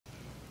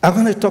I'm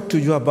going to talk to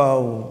you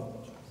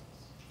about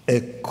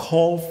a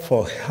call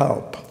for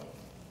help.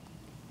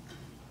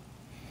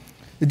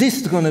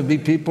 This is going to be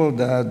people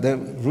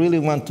that really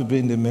want to be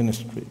in the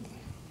ministry.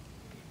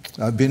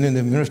 I've been in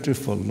the ministry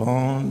for a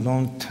long,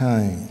 long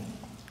time.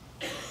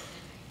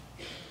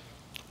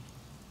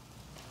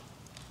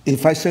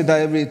 If I said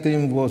that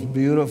everything was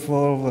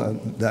beautiful,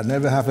 that I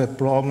never have a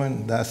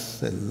problem,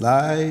 that's a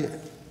lie,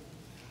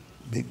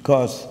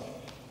 because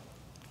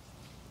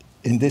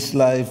in this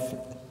life,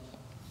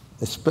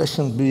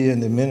 especially being in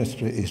the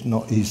ministry, is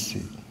not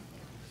easy.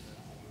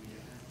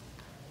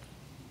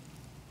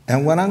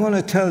 And what I'm going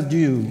to tell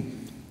you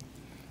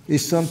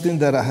is something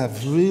that I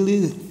have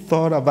really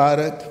thought about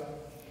it.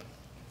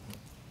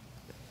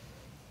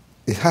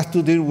 It has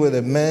to do with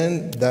a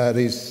man that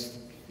is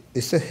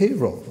a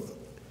hero.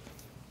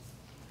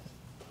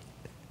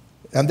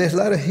 And there's a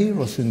lot of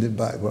heroes in the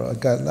Bible. I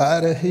got a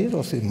lot of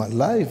heroes in my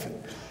life.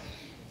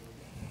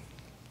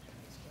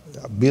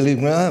 Billy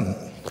Graham.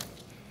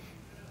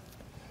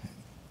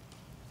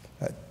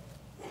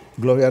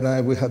 Gloria and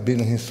I, we have been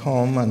in his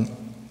home and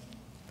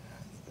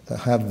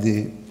have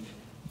the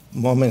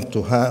moment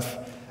to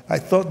have. I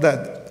thought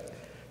that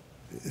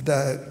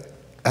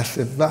as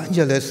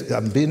evangelist,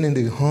 I've been in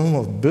the home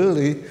of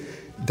Billy,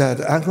 that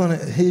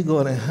he's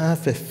gonna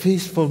have a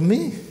feast for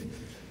me.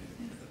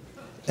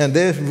 And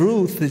there's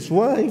Ruth, his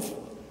wife.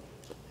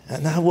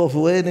 And I was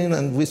waiting,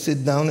 and we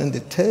sit down at the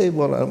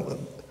table. I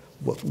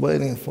was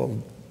waiting for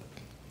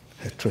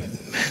a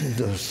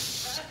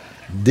tremendous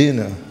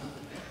dinner.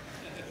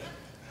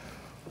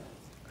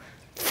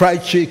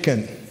 Fried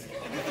chicken.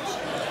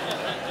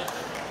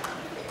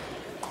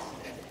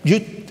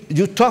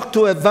 You talk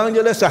to an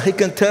evangelist, and he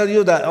can tell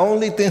you that the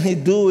only thing he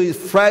do is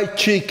fried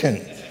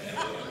chicken.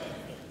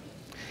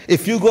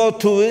 If you go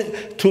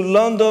to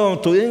London or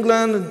to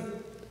England,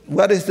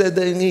 what is that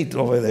they eat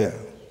over there?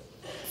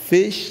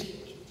 Fish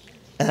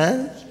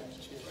and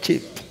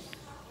chip,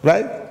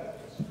 right?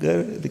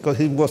 Because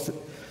he was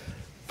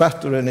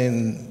pastoring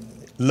in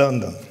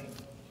London.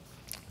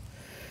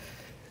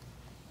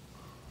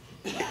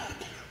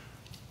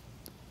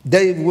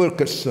 David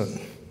Wilkerson,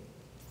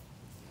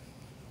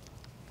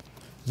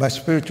 my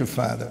spiritual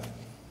father.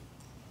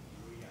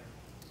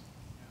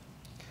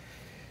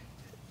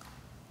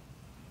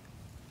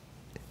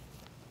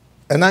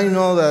 And I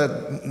know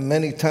that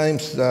many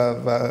times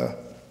the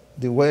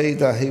way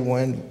that he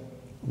went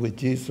with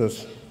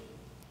Jesus,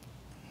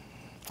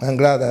 I'm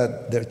glad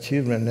that their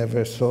children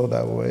never saw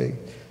that way,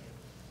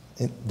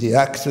 the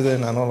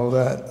accident and all of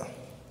that.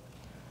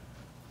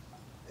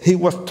 He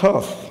was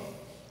tough.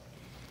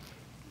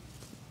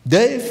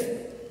 Dave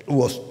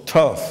was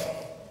tough.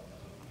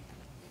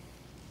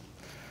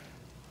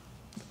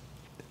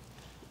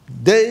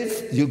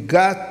 Dave, you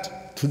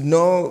got to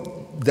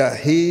know that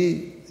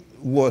he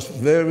was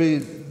very,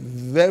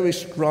 very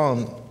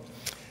strong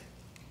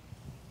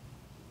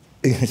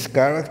in his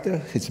character,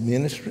 his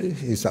ministry,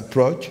 his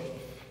approach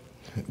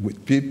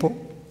with people.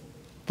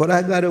 But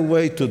I got a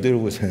way to deal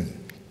with him.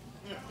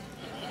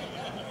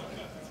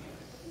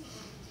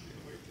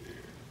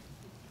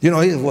 You know,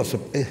 he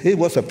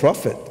was a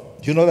prophet.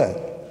 You know that?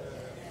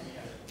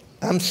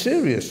 I'm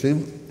serious.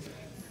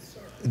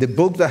 The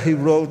book that he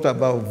wrote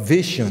about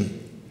vision,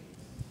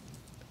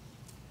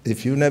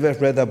 if you never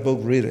read that book,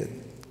 read it.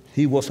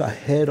 He was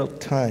ahead of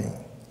time.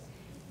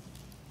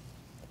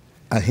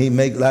 And he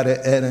made a lot of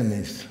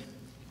enemies.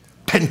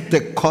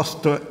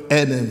 Pentecostal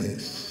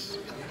enemies.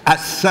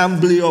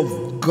 Assembly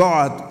of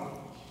God.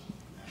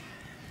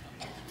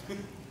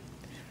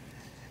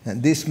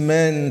 And this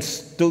man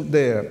stood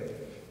there,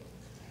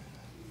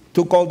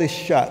 took all the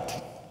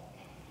shot,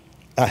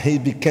 and he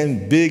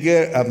became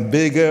bigger and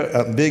bigger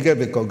and bigger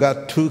because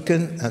God took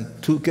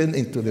him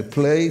into the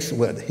place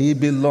where he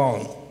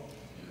belonged.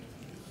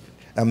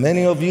 And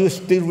many of you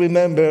still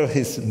remember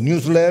his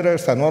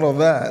newsletters and all of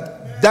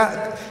that.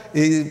 That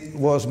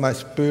was my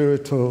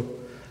spiritual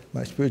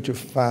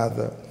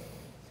father.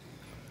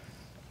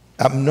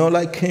 I'm not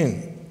like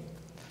him.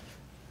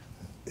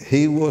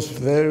 He was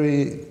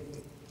very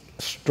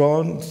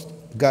strong,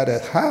 got a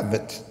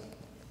habit.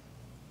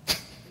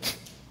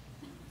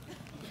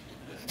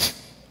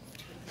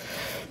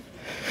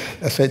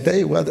 I said,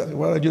 Dave, what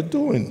are you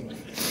doing?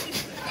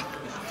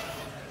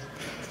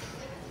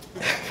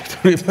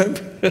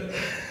 Remember?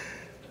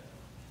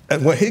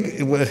 And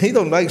when he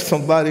don't like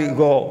somebody,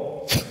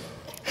 go.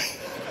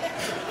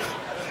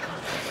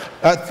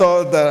 I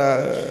thought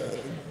that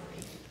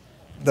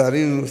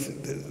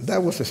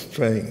was a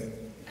strain.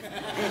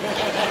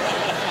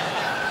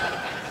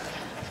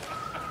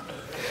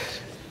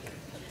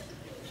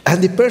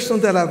 And the person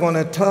that I'm going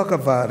to talk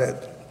about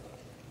it,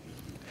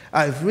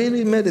 I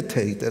really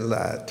meditate a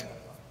lot.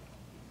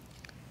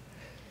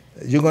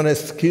 You're going to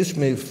excuse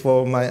me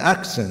for my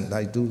accent.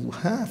 I do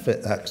have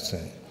an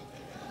accent.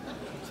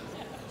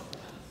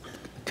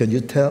 Can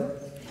you tell?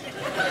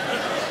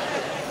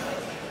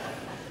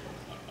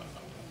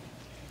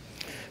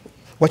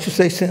 What you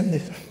say,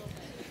 Cindy?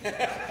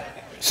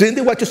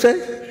 Cindy, what you say? A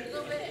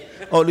little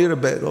bit. Oh, a little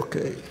bit,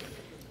 okay.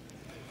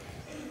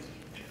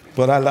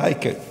 But I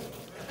like it.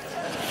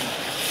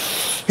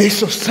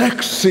 It's a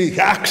sexy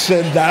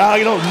accent that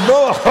I don't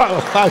know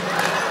how.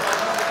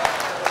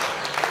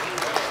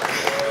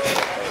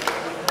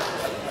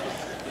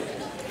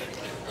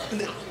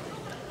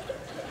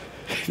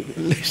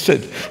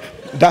 Listen,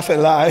 that's a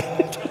lie.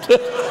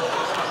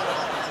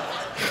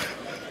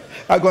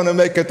 I'm going to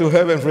make it to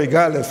heaven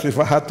regardless if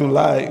I had to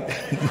lie.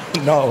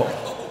 No.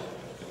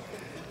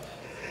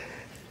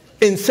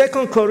 In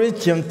 2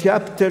 Corinthians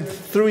chapter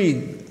 3,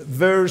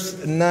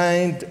 verse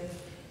 9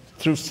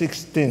 through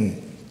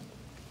 16.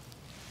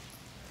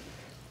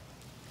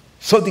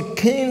 So the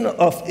king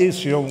of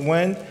Israel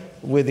went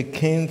with the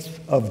kings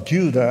of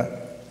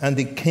Judah and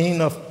the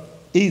king of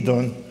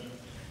Edom,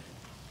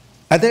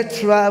 and they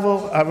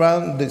traveled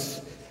around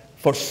this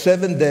for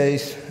 7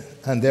 days,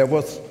 and there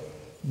was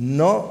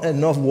not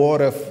enough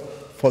water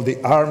for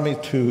the army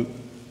to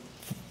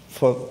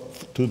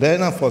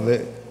them and for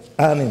the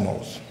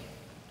animals.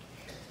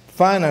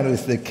 Finally,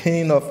 the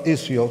king of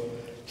Israel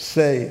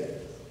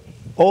said,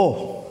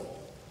 "Oh,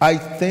 I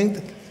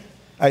think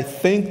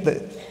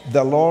that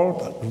the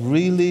Lord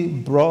really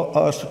brought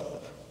us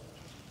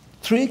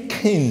 3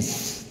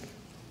 kings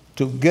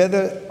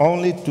together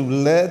only to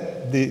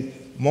let the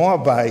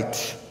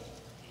Moabites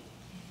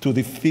to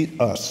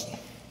defeat us."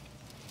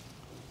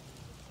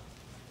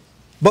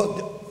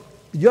 But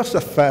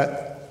Jehoshaphat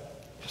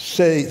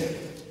said,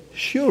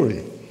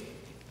 "Surely,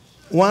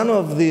 one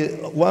of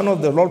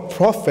the Lord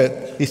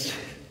prophet is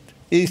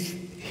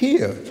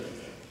here.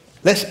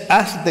 Let's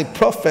ask the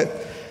prophet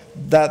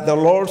that the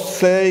Lord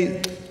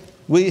said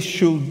we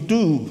should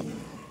do."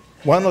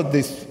 One of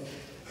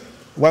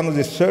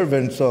the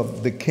servants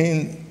of the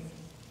king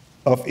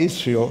of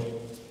Israel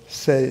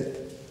said,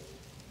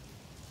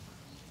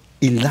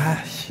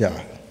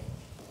 "Elisha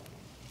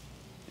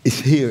is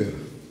here,"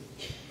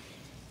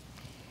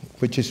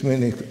 which is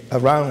meaning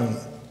around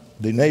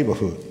the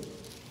neighborhood.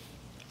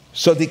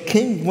 So the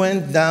king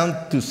went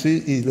down to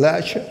see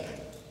Elisha.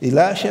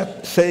 Elisha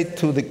said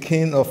to the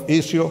king of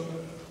Israel,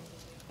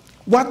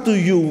 "What do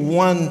you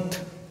want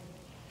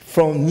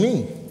from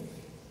me?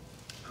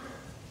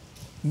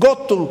 Go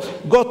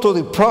to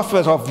the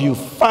prophet of your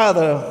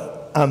father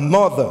and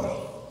mother."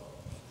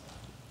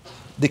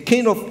 The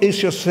king of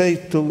Israel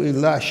said to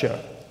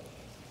Elisha,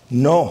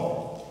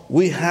 "No,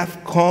 we have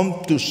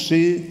come to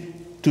see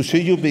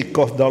you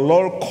because the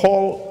Lord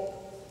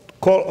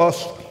called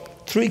us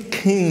 3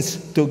 kings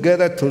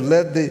together to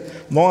let the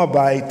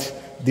Moabites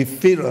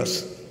defeat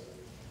us."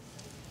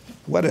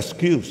 What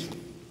excuse?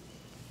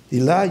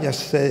 Elijah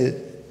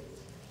said,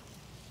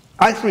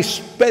 "I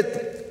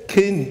respect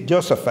King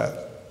Jehoshaphat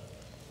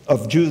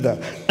of Judah,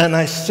 and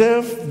I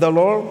serve the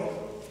Lord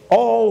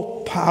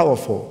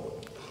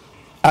all-powerful.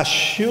 As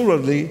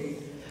surely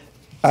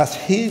as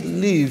he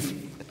lives,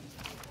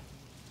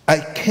 I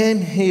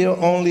came here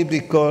only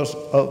because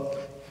of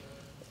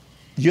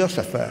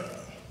Jehoshaphat.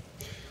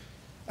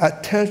 I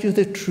tell you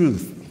the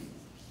truth.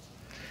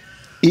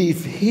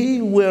 If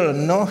he were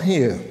not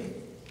here,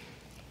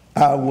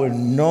 I will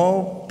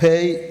not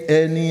pay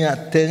any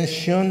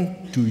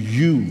attention to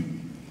you.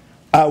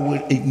 I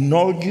will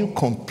ignore you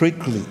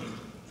completely.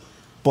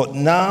 But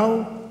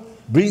now,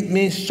 bring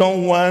me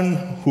someone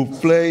who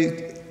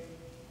played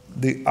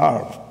the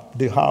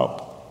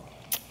harp."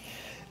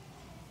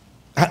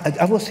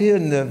 I was here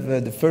in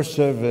the first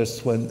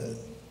service when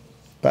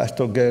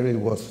Pastor Gary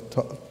was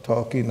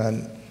talking,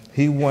 and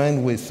he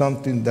went with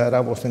something that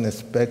I wasn't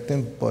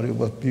expecting, but it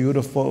was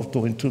beautiful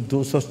to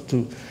introduce us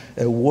to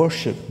a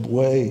worship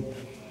way,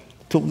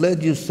 to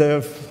let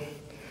yourself,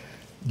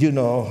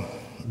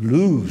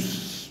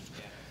 loose,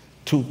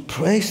 to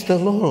praise the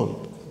Lord,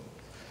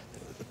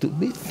 to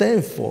be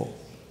thankful,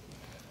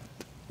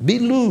 be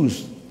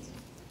loose,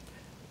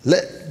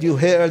 let your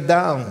hair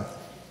down.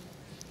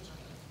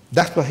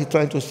 That's what he's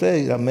trying to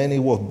say. That many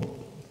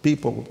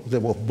people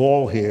that were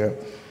bald here,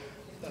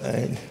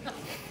 and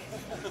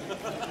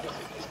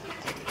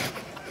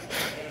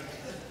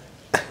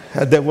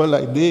they were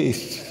like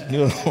this,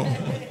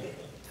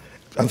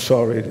 I'm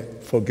sorry,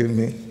 forgive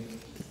me.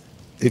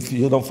 If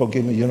you don't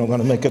forgive me, you're not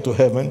going to make it to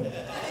heaven.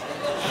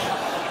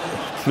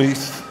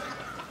 Please.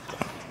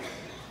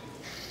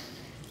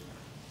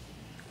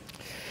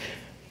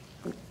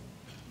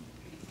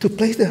 To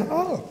play the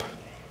harp.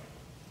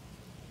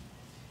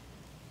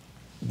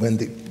 When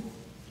the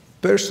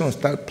person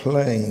started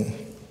playing,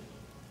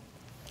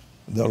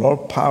 the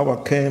Lord's power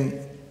came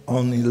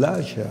on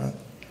Elijah.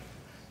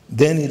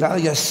 Then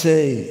Elijah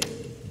said,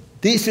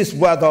 "This is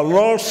what the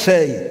Lord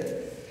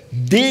said,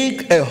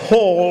 dig a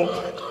hole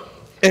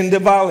in the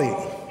valley."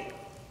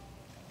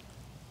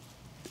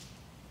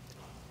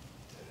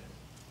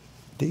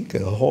 Dig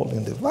a hole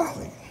in the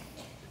valley.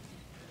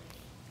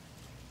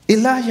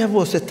 Elijah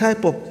was a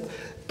type of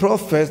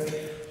prophet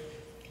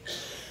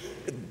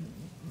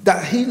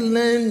that he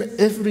learned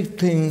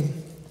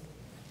everything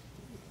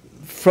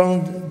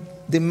from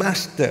the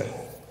master.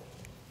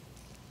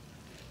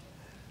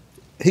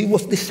 He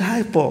was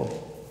disciple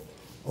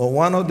of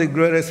one of the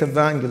greatest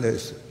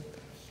evangelists,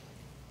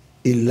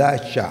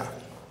 Elisha.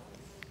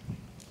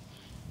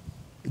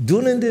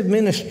 During the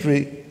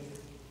ministry,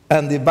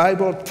 And the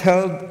Bible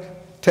tells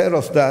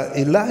us that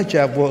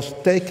Elijah was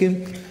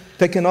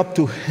taken up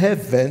to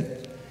heaven,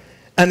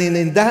 and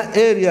in that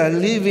area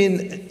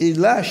leaving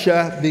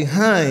Elisha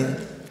behind.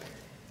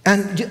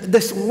 And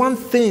there's one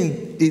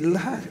thing,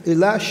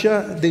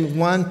 Elisha didn't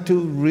want to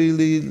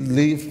really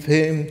leave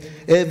him.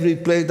 Every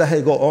place that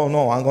he go, oh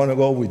no, I'm going to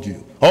go with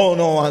you. Oh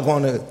no, I'm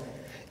going to.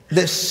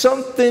 There's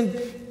something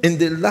in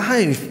the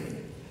life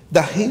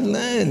that he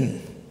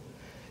learned.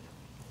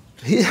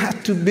 He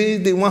had to be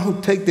the one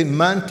who take the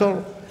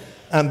mantle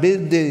and be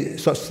the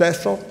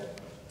successor.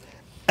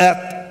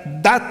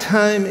 At that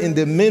time in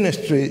the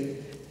ministry,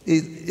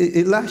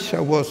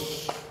 Elisha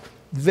was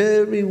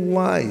very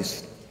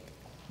wise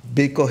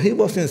because he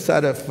wasn't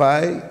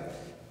satisfied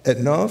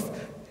enough.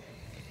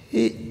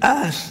 He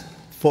asked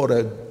for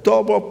a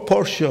double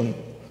portion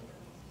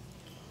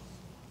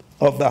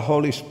of the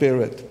Holy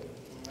Spirit,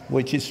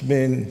 which is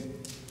mean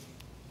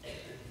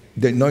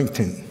the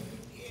anointing.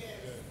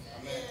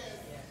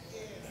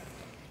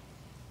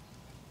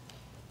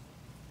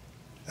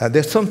 And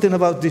there's something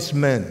about this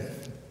man.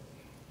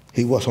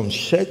 He was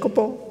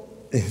unshakable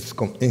in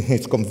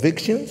his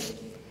convictions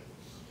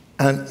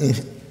and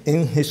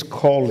in his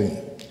calling.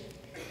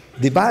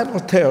 The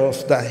Bible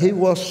tells that he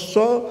was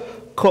so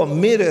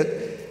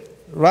committed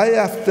right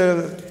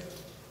after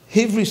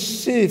he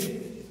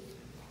received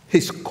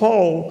his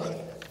call,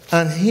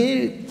 and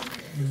he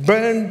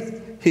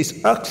burned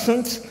his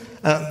oxen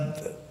and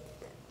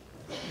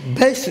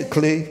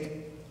basically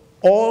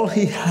all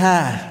he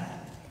had.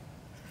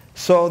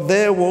 So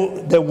there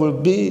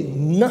will be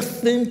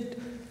nothing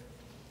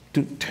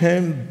to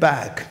turn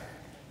back.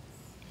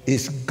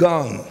 It's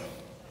gone.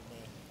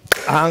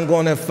 I'm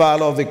going to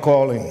follow the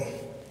calling.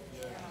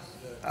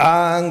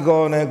 I'm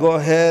going to go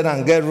ahead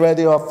and get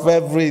ready of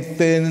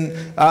everything.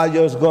 I'm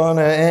just going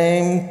to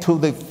aim to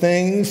the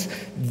things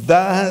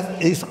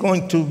that is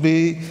going to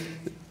be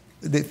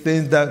the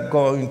things that are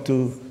going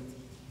to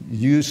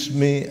use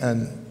me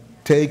and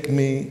take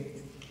me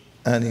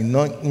and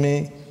anoint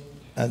me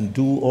and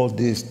do all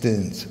these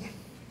things.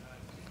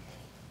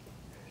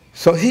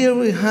 So here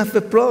we have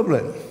a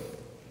problem.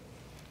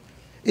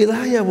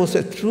 Elijah was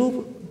a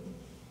true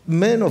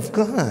man of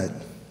God.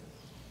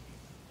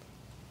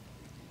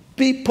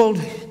 People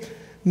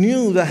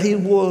knew that he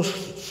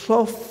was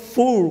so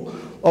full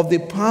of the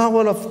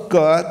power of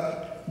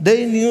God.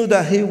 They knew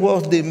that he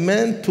was the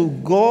man to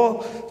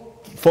go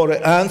for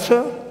an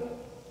answer,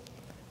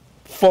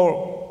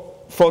 for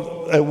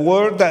a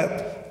word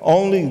that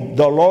only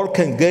the Lord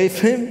can give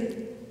him,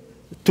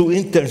 to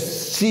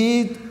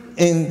intercede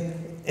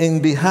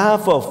in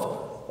behalf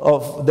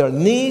of their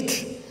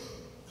needs,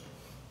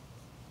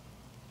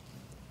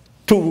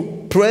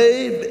 to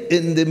pray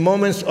in the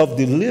moments of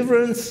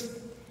deliverance.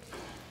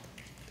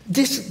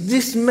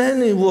 This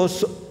man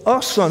was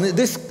awesome.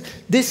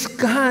 This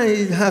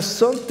guy has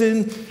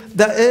something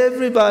that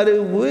everybody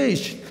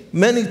wish.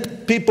 Many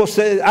people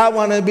say, I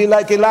want to be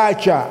like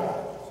Elijah.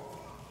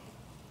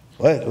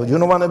 Wait, you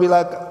don't want to be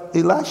like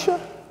Elisha?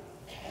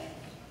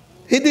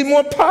 He did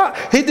more power.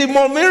 He did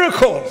more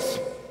miracles.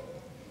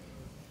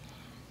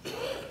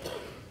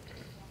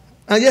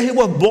 And yet he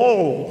was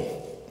bold.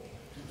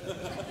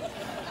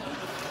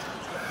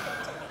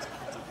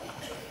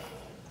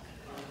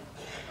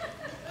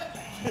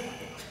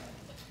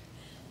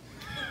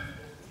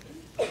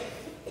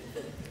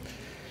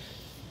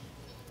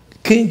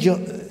 King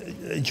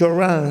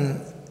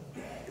Joram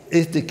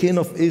is the king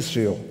of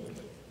Israel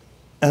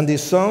and the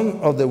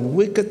son of the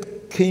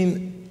wicked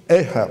king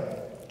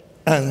Ahab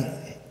and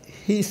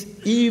his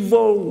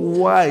evil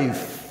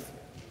wife.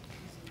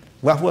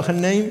 What was her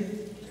name?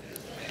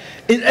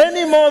 Is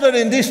any mother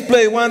in this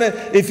place,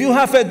 if you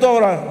have a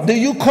daughter, do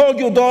you call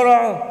your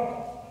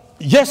daughter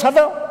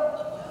Jezebel?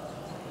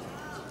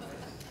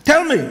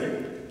 Tell me.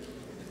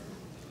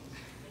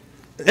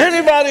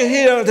 Anybody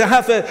here that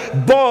have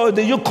a boy,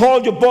 do you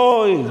call your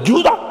boy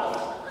Judah?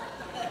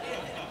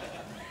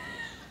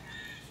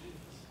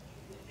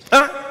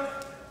 Huh?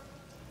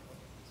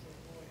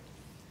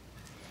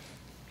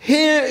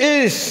 Here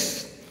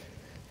is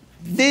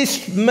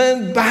this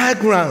man's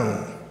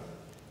background.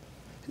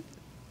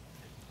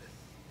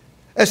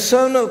 A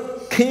son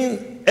of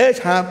King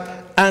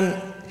Ahab and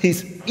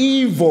his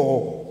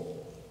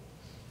evil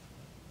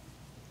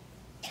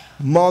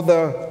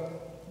mother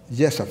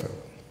Jezebel.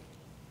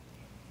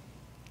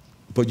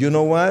 But you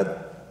know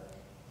what?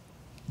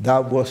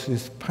 That was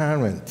his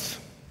parents.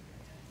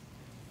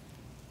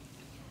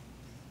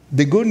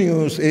 The good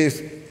news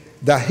is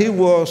that he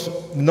was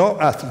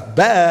not as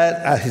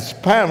bad as his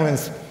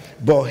parents,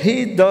 but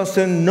he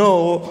doesn't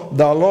know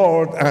the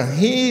Lord and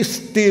he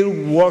still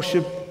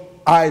worships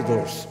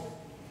idols.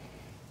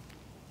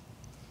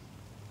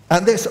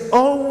 And there's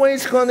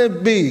always going to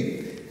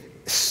be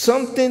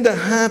something that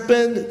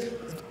happened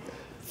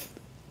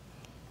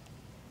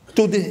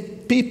to the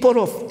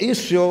people of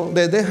Israel,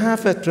 that they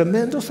have a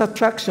tremendous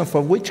attraction for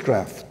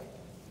witchcraft.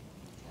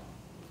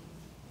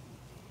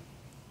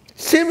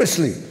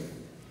 Seriously.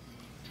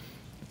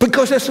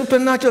 Because a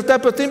supernatural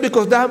type of thing,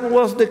 because that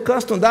was the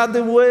custom, that's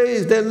the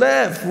way they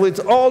left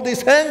with all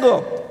this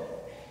hang-up.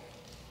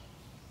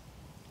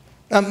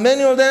 And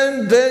many of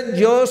them, they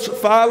just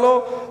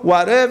follow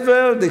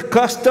whatever the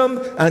custom,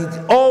 and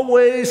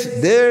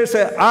always there's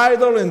an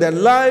idol in their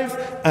life,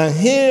 and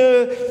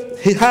here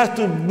he has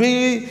to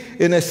be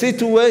in a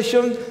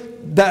situation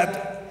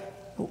that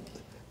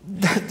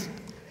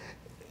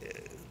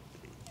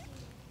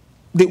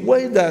the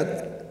way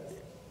that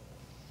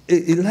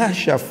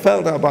Elisha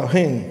felt about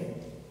him.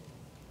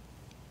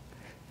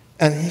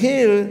 And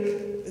here,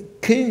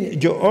 King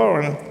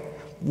Jehoram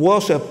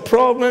was a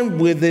problem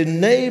with the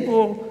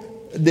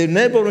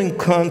neighboring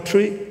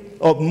country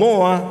of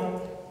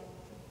Moab,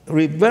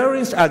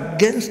 rebelling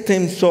against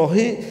him. So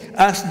he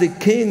asked the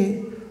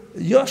king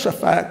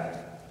Jehoshaphat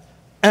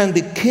and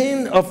the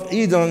king of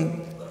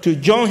Edom to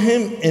join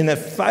him in a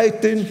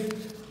fighting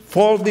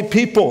for the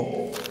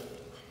people.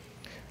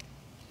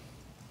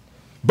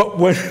 But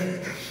when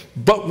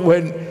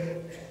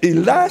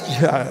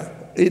Elisha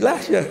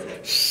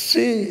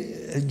see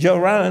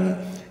Joram,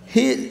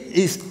 he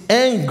is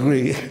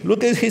angry.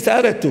 Look at his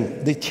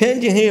attitude, the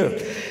changing here.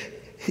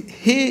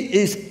 He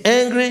is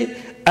angry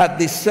at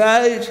the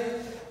sight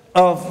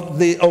of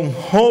the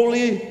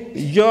unholy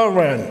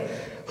Joram,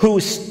 who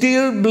is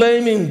still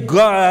blaming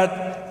God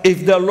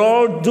if the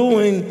Lord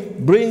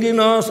bringing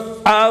us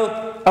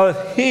out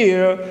of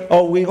here,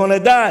 or we're going to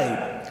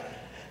die.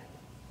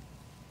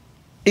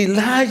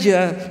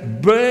 Elijah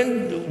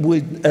burned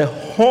with a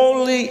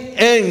holy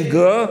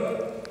anger,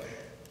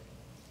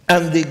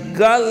 and the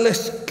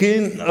godless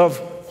king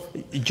of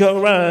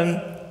Joram,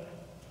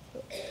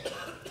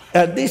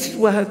 and this is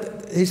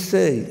what he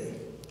said: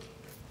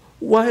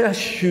 why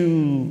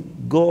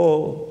should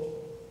go,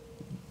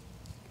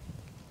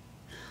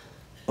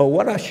 or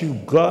what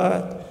should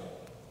God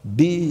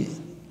be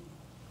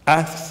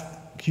asked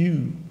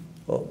you,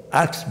 or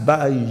asked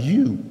by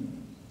you?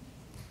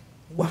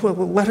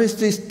 What is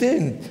this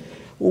thing?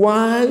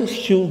 Why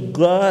should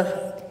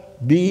God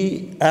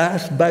be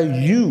asked by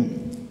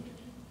you?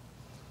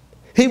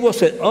 It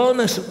was an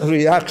honest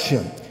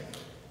reaction.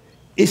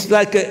 It's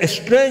like a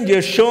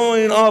stranger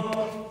showing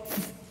up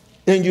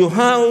in your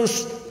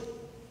house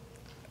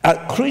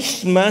at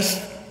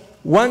Christmas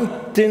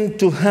wanting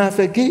to have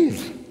a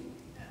gift.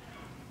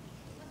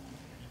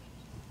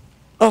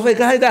 Of a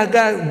guy that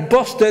got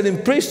busted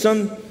in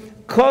prison,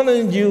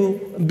 calling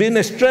you, being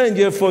a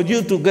stranger, for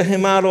you to get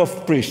him out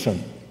of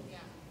prison.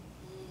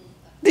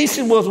 This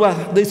was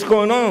what is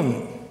going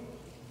on.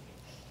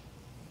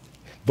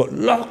 But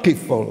lucky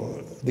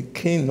for the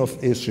king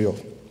of Israel,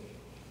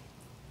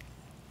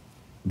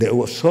 there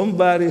was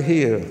somebody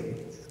here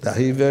that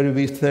he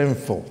very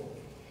thankful.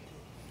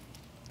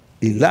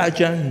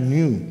 Elijah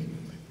knew,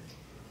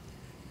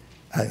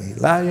 and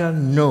Elijah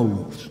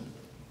knows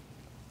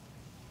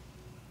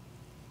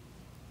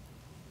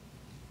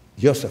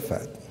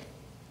Jehoshaphat.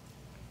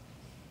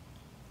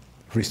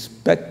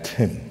 Respect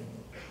him.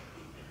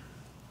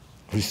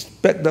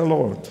 Respect the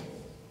Lord.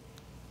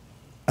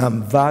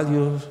 And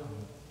value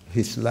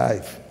his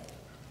life.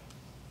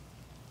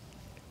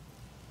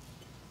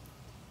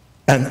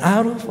 And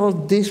out of all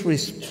this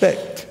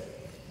respect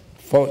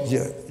for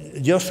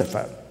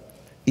Jehoshaphat,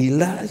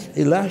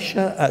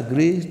 Elisha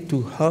agreed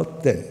to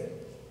help them.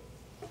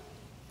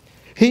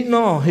 He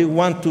knows he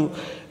wants to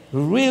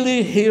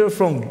really hear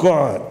from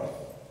God.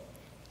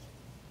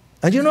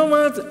 And you know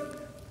what?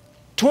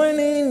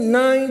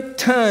 29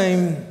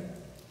 times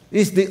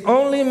is the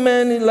only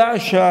man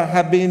Elisha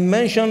have been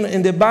mentioned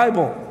in the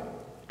Bible.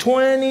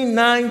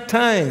 29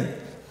 times.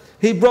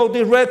 He broke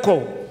the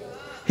record.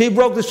 He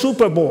broke the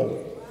Super Bowl.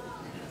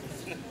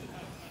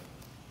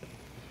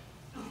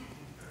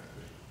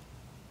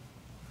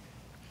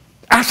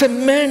 As a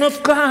man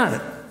of God,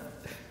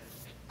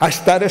 I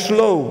started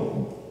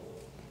slow,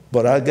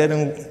 but I get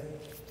him.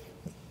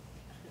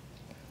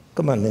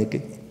 Come on,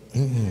 Nicky.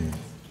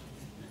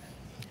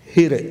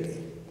 Hit it.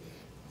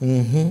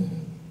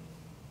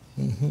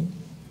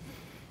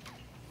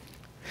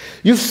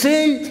 You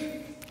see,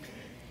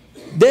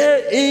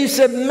 there is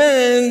a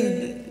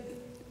man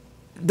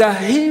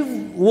that he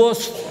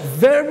was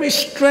very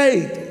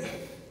straight.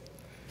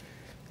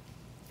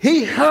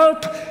 He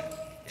helped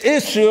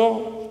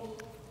Israel.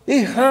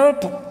 He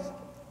helped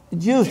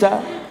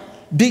Judah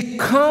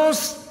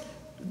because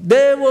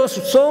there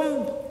was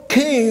some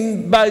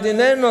king by the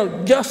name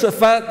of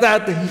Jehoshaphat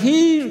that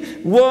he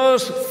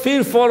was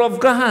fearful of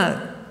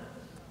God.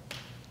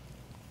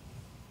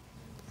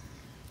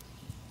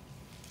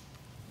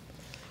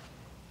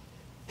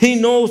 He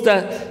knows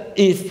that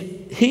if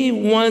he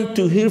wants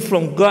to hear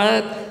from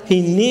God, he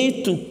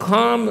needs to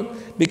come,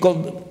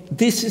 because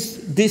this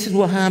is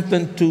what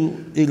happened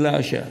to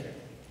Elisha.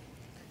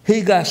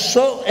 He got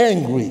so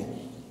angry.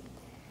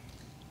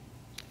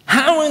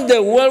 How in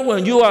the world,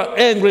 when you are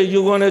angry,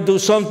 you're going to do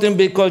something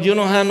because you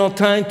don't have no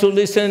time to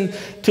listen?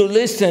 You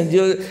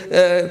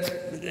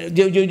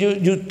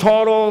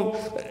total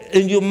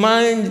in your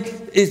mind.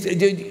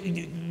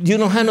 You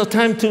don't have no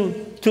time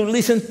to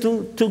listen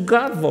to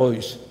God's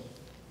voice.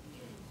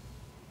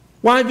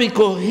 Why?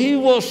 Because he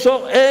was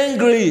so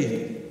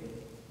angry,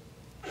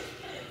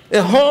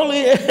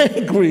 wholly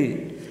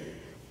angry.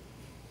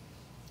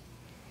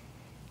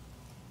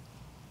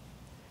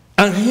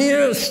 And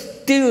here,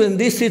 still in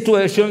this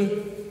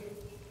situation,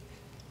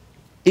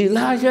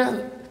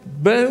 Elijah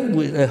burned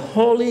with a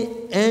holy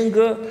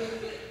anger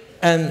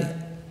and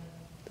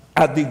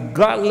at the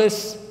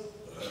godless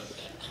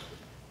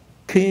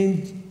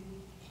King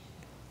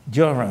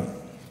Joram.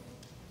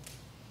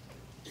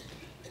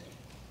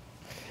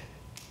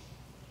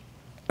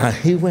 And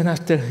he went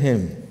after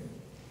him.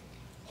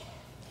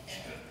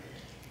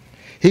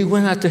 He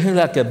went after him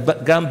like a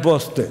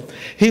gunbuster.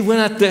 He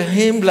went after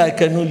him like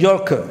a New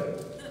Yorker.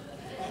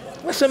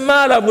 What's the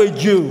matter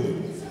with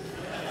you?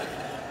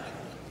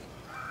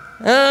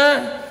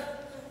 Huh?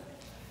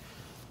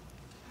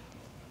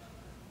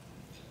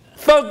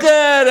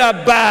 Forget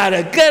about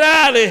it. Get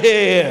out of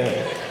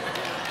here.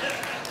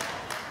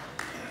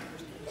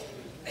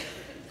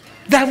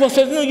 That was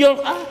a New York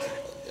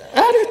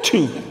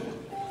attitude.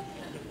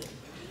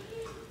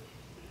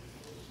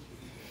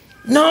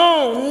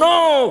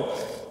 No.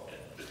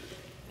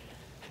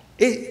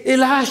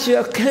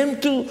 Elisha came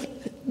to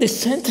the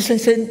sentence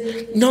and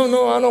said,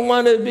 no, I don't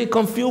want to be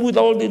confused with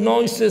all the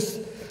noises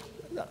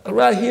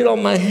right here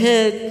on my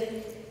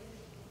head.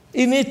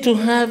 He needs to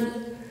have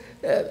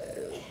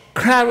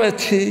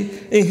clarity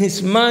in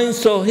his mind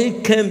so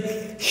he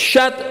can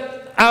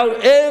shut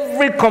out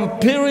every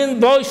competing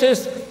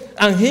voices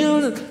and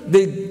hear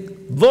the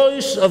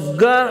voice of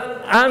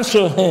God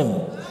answer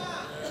him.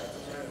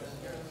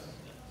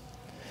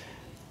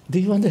 Do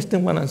you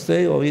understand what I'm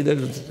saying, or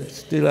either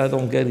still I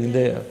don't get in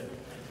there?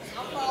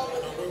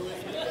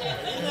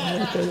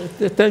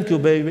 Okay. Thank you,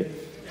 baby.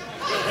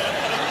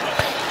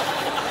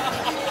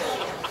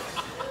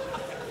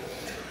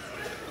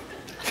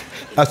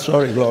 I'm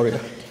sorry, Gloria.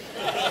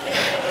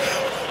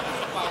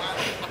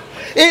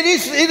 It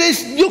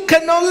is, you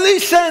cannot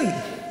listen.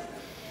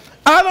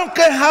 I don't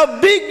care how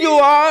big you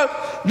are,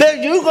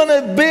 that you're going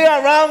to be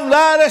around a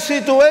lot of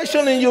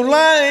situations in your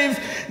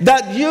life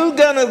that you're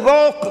going to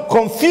go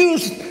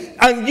confused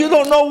and you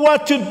don't know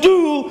what to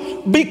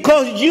do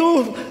because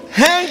you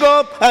hang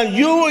up and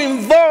you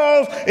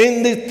involved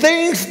in the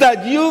things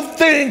that you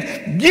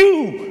think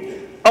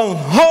you,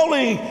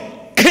 unholy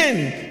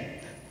king,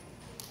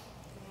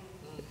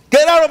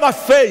 get out of my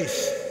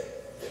face.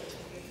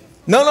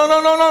 No.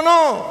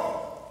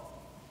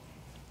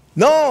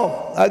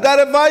 No, I got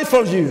advice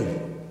for you.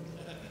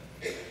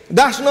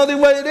 That's not the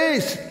way it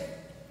is.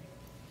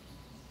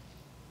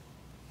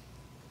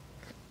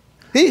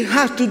 He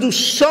has to do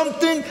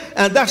something,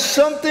 and that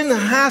something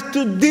has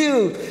to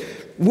deal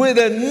with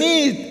a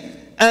need.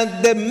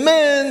 And the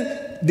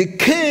man, the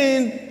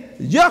king,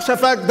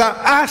 Jehoshaphat, that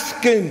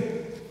asking,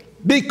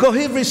 because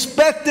he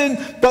respected,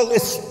 but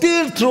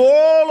still through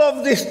all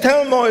of this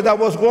turmoil that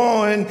was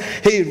going,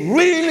 he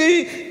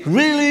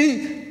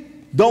really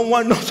don't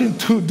want nothing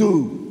to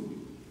do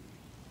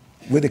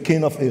with the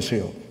king of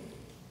Israel.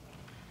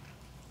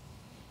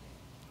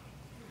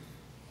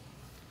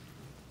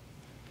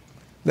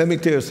 Let me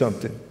tell you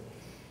something.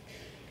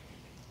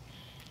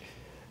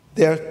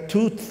 There are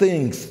two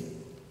things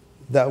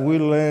that we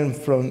learn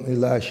from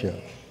Elisha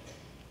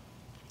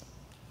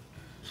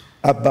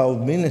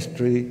about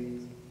ministry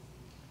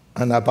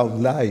and about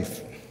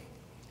life.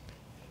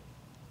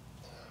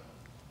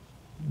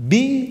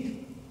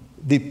 Be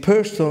the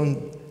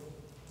person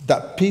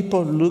that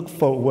people look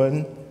for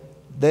when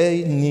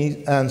they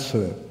need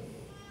answer.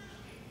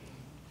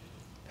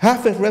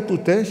 Have a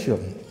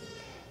reputation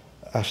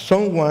as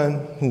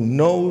someone who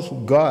knows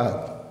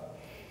God,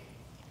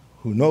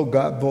 who knows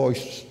God's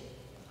voice,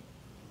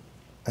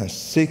 and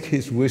seek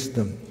His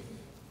wisdom.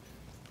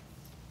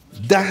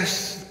 That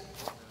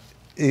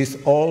is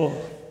all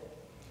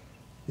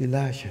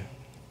Elisha.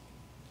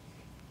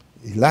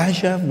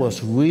 Elisha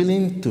was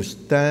willing to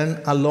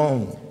stand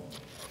alone.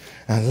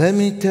 And let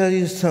me tell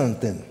you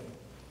something.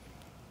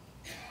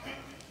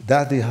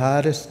 That's the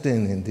hardest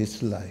thing in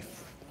this life.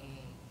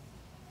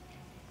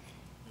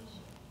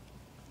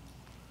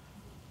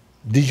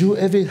 Do you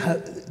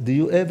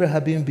ever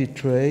have been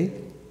betrayed?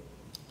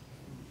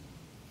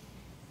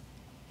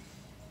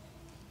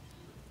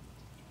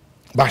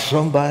 By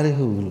somebody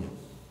who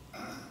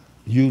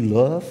you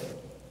love?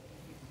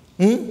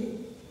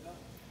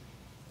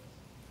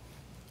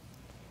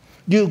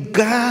 You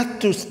got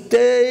to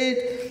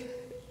stay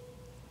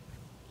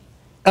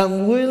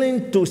and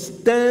willing to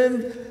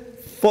stand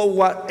for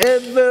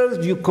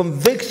whatever your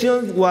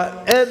conviction,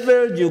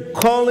 whatever your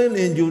calling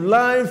in your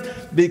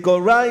life, because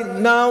right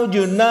now,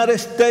 the United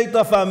States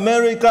of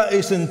America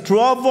is in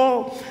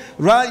trouble.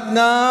 Right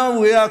now,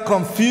 we are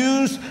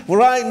confused.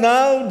 Right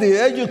now, the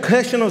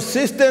educational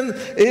system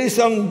is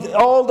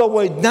all the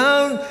way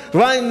down.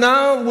 Right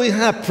now, we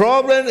have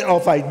problems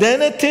of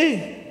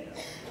identity.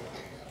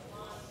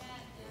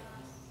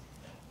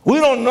 We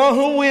don't know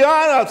who we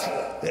are.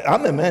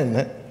 I'm a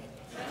man.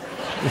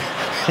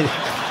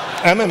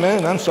 I'm a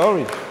man, I'm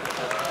sorry.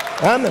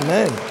 I'm a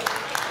man.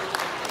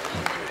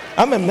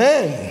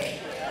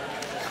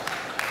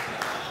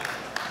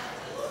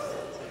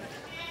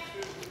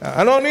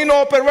 I don't need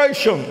no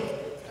operation.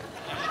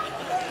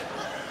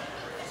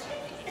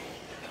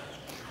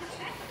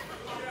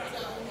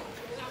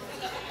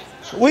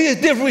 We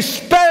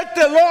disrespect respect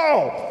the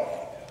law.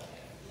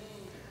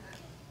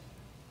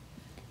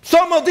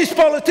 Some of these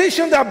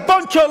politicians are a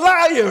bunch of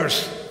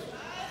liars.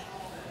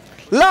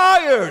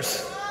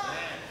 Liars.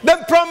 They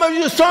promise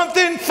you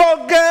something,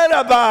 forget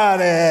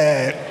about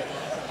it.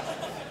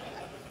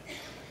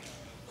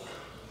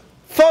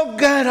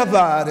 Forget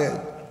about it.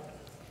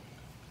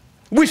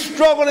 We're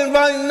struggling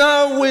right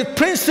now with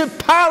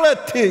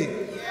principality.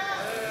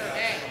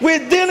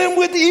 We're dealing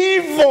with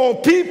evil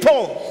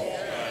people.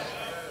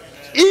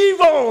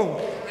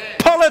 Evil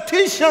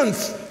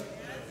politicians.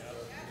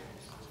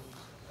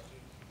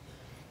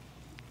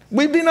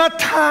 We've been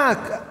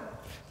attacked.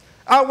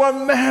 Our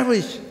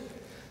marriage,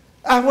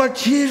 our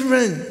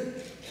children.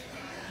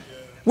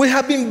 We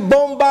have been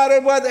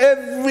bombarded with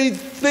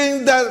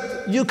everything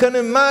that you can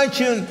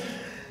imagine.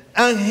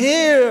 And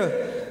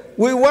here,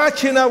 we're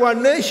watching our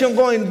nation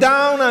going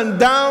down and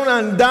down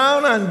and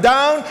down and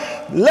down.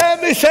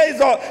 Let me say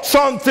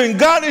something.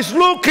 God is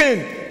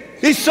looking.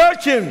 He's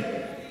searching.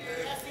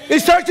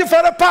 He's searching for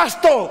a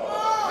pastor.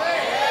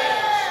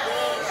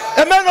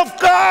 A man of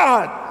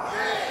God.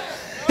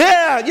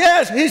 Yeah,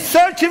 yes, he's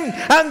searching,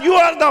 and you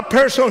are the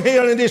person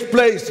here in this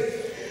place.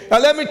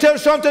 And let me tell you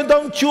something,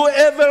 don't you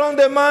ever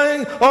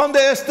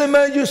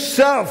underestimate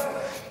yourself.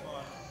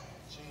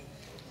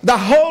 The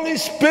Holy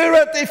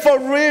Spirit is for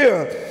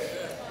real.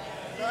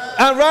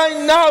 And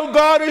right now,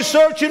 God is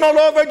searching all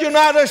over the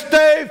United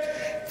States.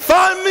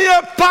 Find me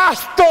a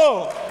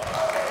pastor.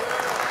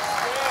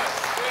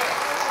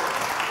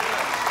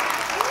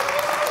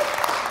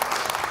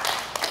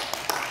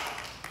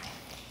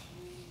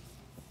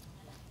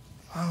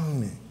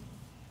 Found me.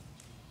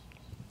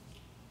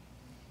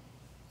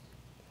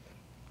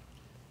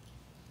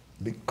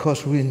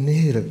 Because we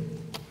need it.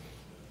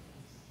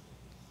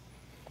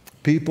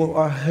 People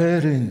are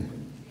hurting.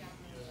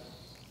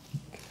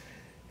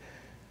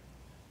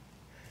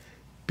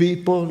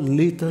 People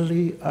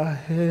literally are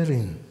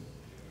hurting.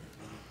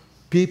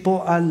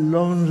 People are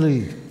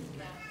lonely.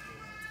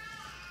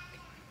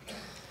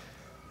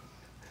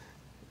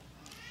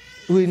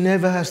 We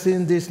never have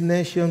seen this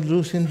nation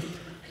losing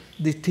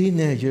the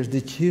teenagers,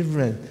 the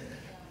children,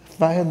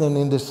 fighting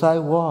in the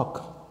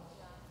sidewalk,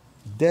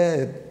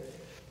 dead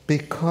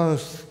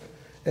because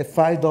a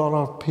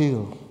 $5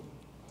 pill.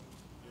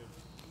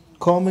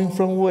 Coming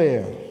from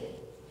where?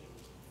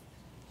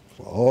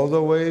 All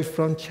the way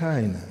from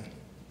China,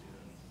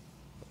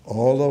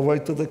 all the way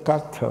to the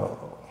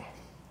cartel,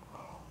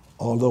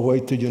 all the way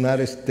to the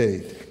United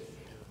States.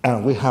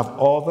 And we have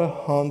over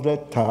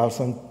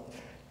 100,000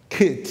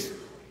 kids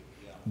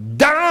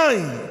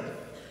dying.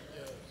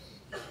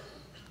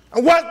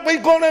 And what we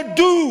gonna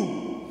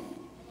do?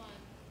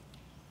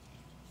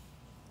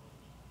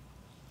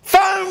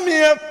 Find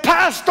me a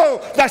pastor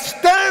that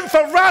stands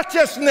for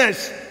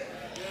righteousness.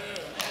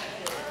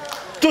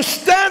 To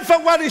stand for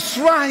what is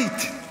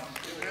right.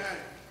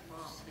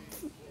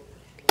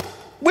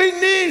 We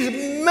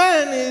need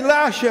men,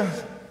 Elisha.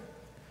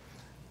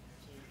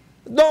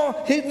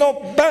 No, he's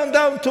not bound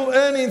down to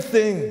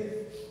anything.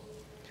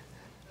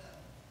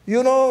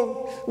 You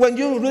know, when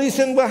you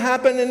listen what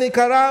happened in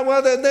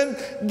Nicaragua, then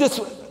this,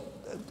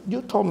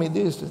 you told me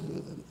this.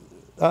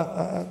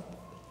 I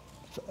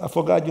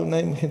forgot your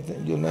name.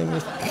 Your name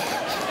is.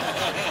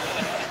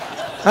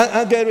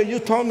 I get it. You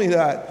told me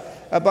that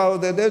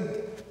about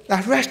the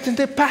arresting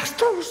the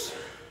pastors.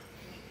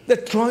 They're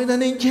throwing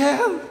them in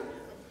jail.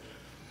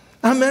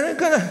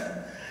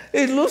 America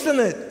is losing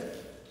it.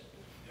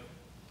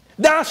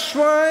 That's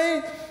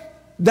right.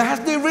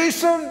 That's the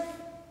reason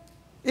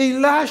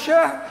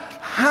Elisha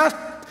has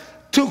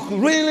to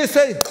really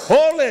say,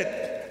 hold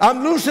it.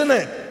 I'm losing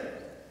it.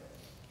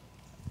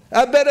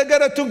 I better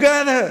get it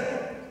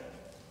together.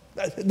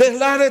 There's a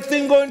lot of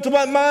things going to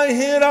my mind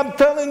here. I'm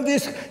telling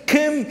this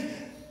Kim,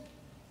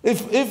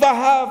 if I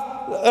have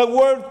a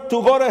word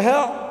to go to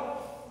hell,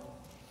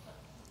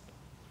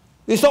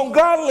 it's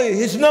ungodly.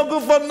 It's not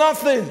good for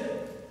nothing.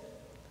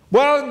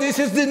 Well, this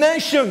is the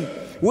nation.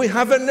 We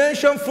have a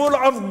nation full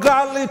of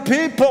godly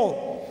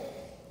people.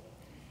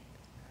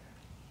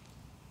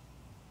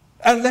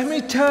 And let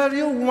me tell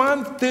you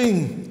one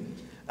thing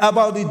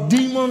about the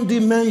demon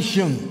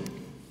dimension.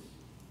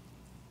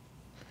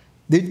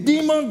 The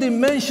demon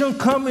dimension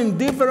comes in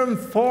different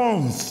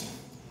forms.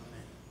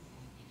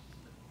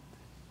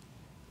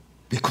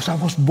 Because I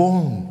was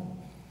born.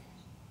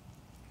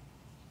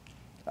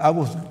 I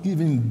was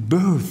given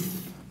birth.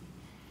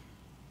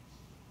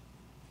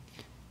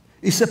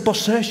 It's a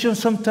possession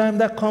sometimes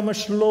that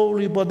comes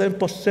slowly, but then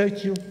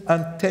possess you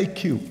and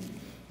take you.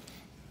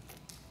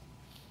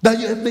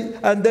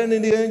 And then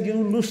in the end, you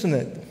loosen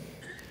it.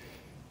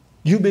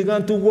 You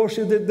began to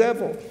worship the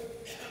devil.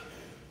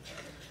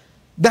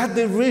 That's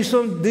the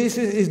reason this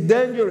is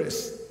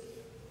dangerous.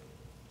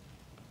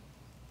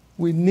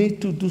 We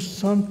need to do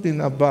something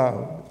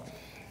about it.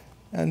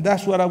 And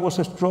that's what I was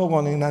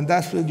struggling, and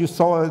that's what you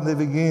saw in the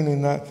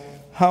beginning.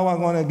 How I'm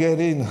going to get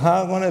in,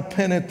 how I'm going to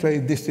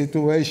penetrate this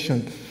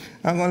situation.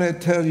 I'm going to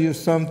tell you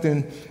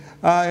something.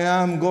 I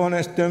am going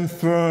to stand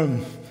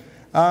firm.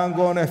 I'm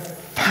going to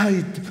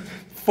fight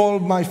for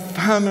my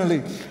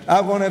family.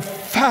 I'm going to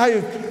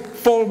fight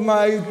for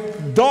my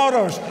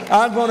daughters.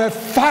 I'm going to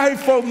fight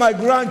for my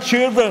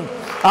grandchildren.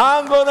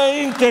 I'm going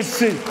to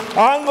intercede.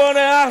 I'm going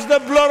to ask the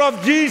blood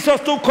of Jesus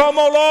to come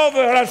all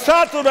over and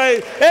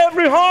saturate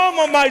every home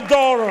of my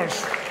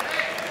daughters.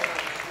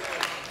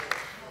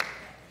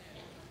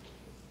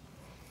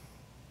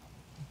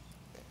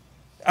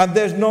 And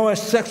there's no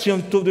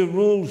exception to the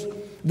rules.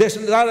 There's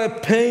a lot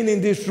of pain in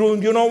this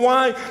room. You know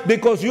why?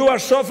 Because you are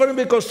suffering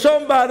because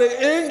somebody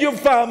in your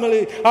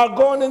family are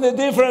going in a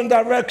different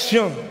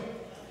direction.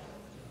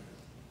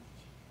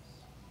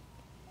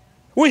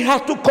 We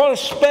have to call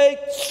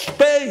space.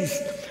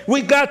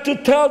 We got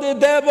to tell the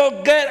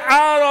devil, get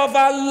out of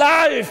our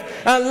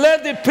life and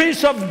let the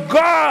peace of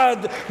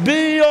God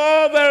be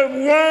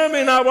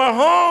overwhelming our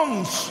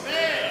homes.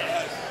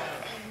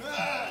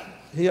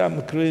 Here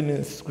I'm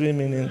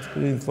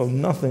screaming for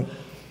nothing.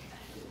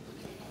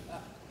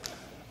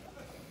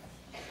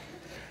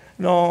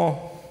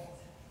 No,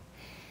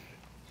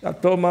 I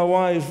told my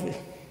wife,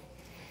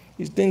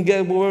 it didn't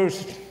get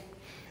worse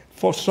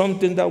for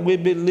something that we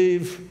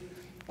believe.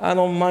 I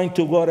don't mind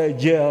to go to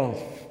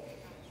jail.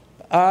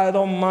 I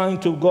don't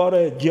mind to go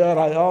to jail,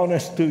 I'm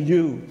honest to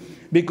you.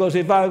 Because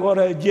if I go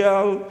to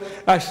jail,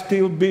 I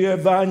still be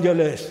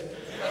evangelist.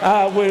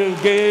 I will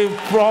give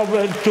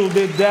problem to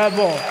the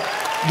devil.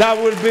 That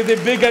will be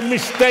the biggest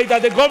mistake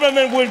that the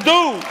government will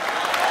do.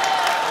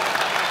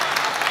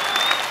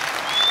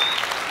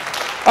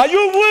 Are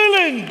you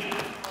willing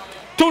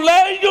to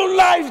lay your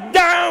life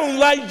down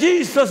like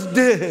Jesus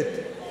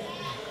did?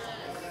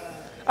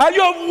 Are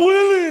you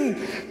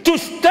willing to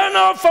stand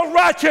up for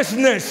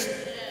righteousness?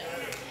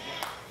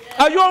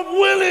 Are you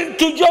willing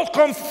to just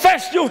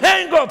confess your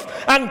hang-ups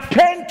and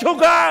turn to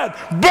God,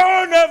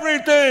 burn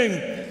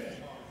everything?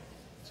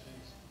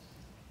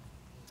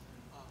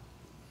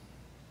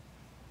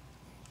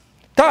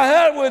 To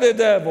hell with the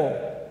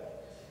devil.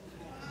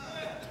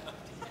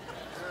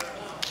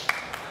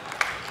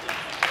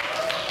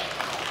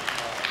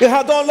 It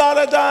has done a lot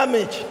of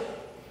damage.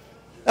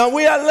 And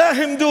we are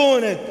letting him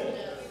doing it.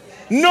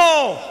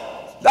 No.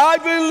 I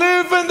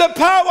believe in the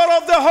power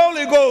of the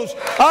Holy Ghost.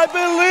 I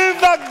believe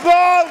that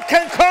God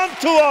can come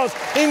to us,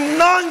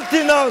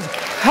 anointing us,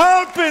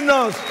 helping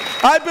us.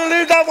 I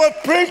believe that our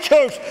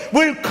preachers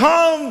will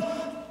come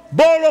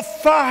ball of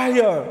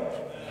fire.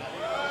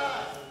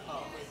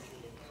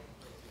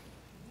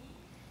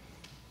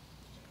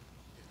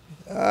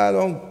 I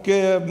don't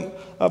care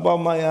about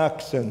my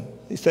accent.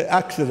 It's an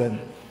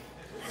accident.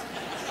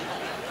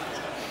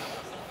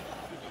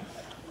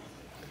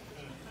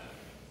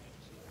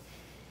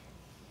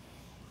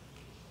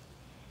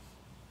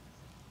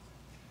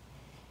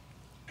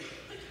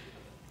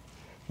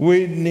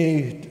 We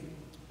need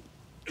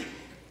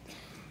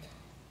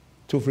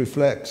to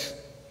reflect.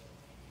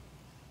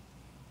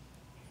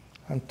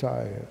 I'm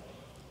tired.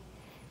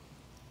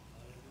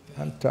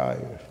 I'm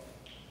tired.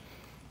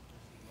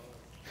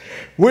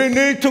 We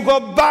need to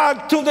go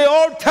back to the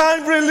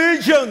old-time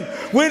religion.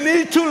 We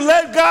need to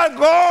let God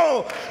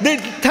go. The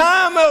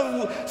time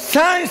of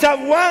signs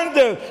and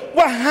wonder.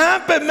 What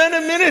happened?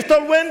 Many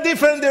ministers went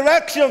different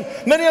directions.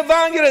 Many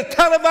evangelists,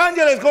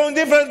 televangelists go in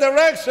different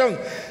directions.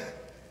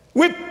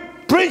 We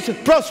preach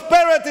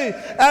prosperity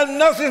and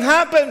nothing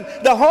happened.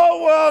 The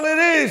whole world it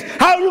is.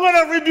 How are you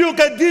going to rebuke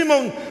a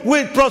demon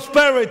with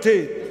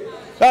prosperity?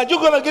 Are you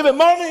going to give it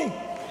money?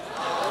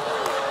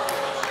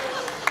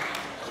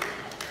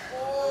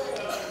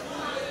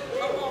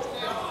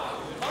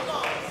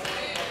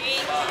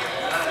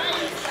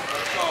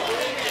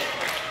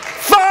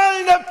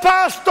 Find a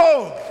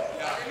pastor.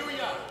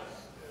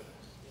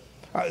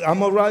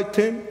 I'm all right,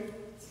 Tim?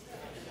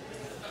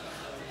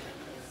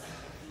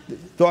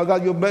 Do I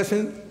got your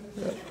blessing?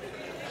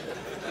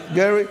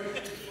 Gary?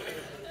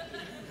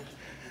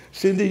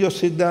 Cindy, just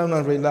sit down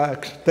and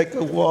relax. Take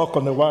a walk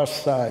on the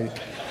west side.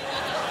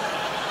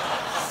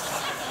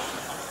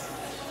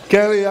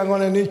 Kelly, I'm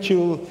going to need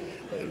you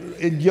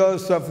in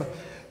just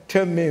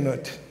 10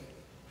 minutes.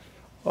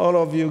 All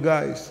of you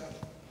guys.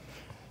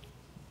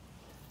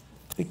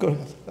 Because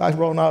I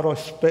run out of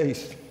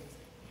space.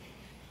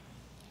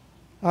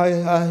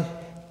 I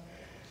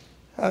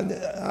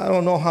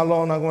don't know how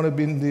long I'm going to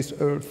be in this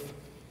earth.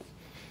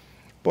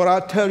 But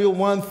I'll tell you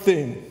one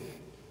thing.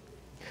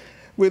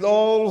 With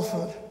all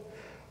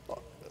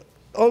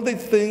the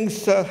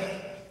things that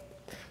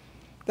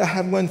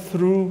I went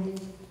through,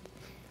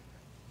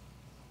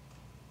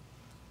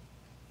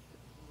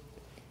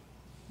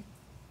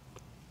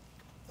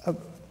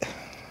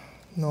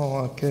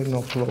 no, I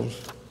cannot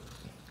close.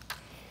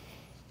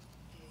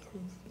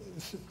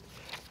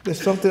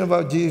 There's something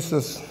about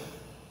Jesus.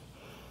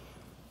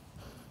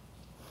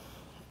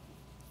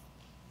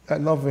 I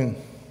love him.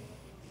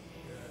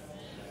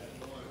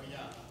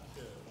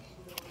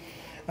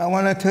 I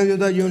want to tell you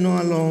that you're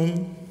not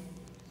alone.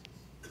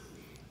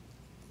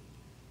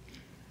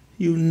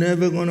 You're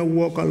never going to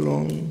walk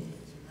alone.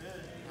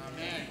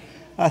 Amen.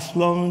 As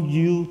long as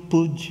you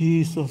put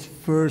Jesus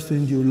first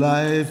in your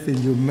life,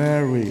 in your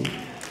marriage,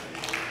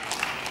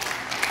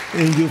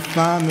 in your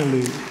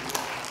family.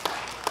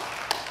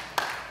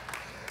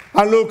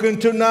 I'm looking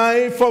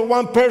tonight for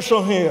one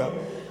person here,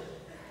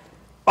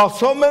 or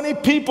so many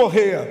people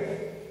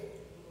here.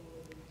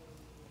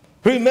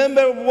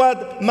 Remember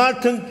what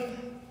Martin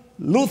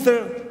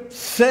Luther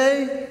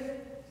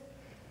said?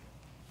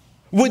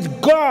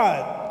 With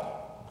God,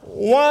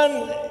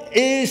 one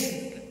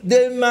is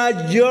the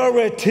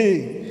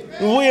majority.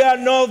 We are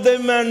not the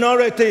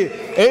minority.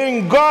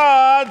 In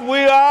God,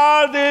 we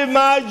are the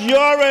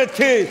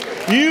majority.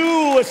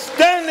 You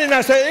standing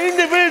as an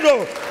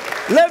individual,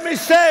 let me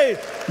say,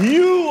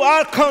 you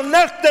are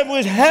connected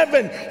with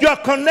heaven. You are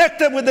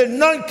connected with the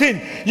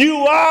anointing. You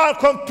are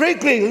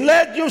completely.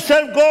 Let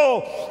yourself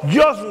go.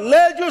 Just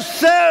let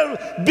yourself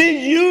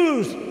be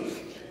used.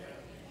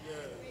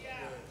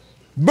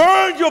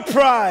 Burn your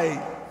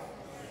pride.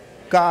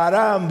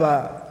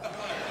 Caramba.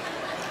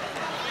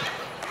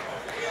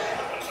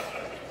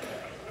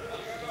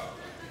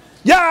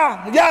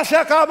 Ya se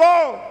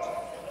acabó.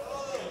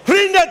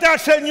 Ríndete al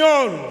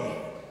Señor.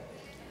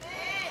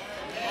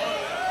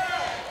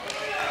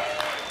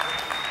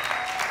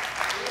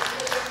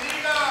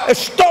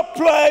 Stop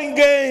playing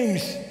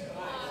games.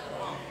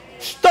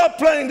 Stop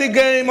playing the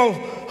game of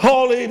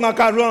holy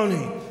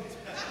macaroni.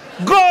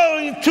 Go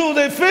into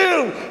the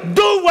field.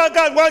 Do what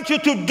God wants you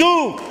to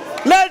do.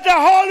 Let the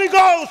Holy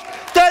Ghost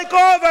take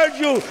over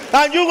you,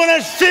 and you're going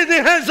to see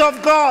the hands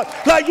of God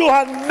like you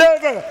have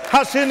never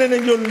seen it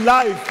in your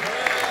life.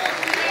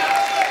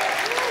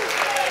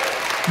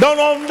 Don't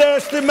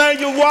underestimate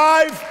your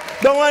wife.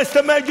 Don't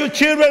underestimate your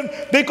children,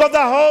 because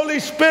the Holy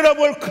Spirit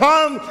will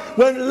come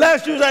when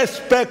less you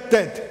expect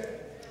it.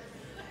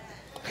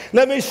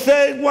 Let me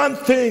say one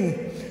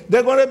thing.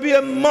 There's going to be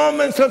a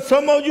moment that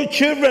some of you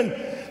children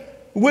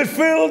will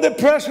feel the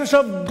presence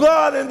of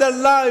God in their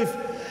life,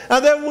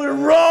 and they will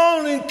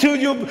run into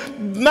your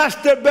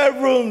master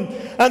bedroom,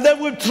 and they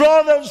will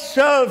throw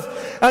themselves,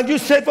 and you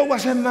say, but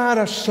what's the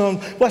matter, son?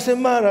 What's the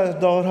matter,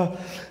 daughter?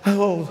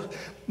 Oh,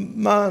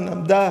 man,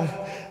 I'm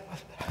dad.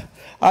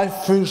 I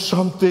feel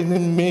something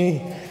in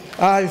me.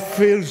 I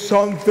feel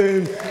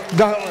something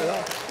that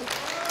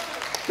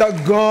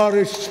God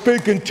is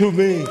speaking to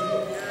me.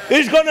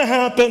 It's going to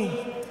happen.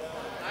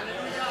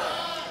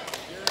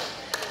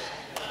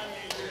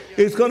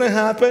 It's going to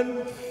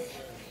happen.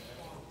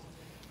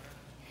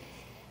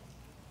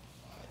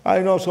 I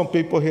know some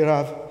people here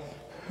are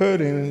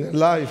hurting in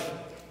life,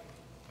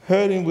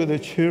 hurting with their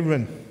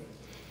children.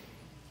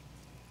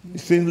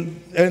 It's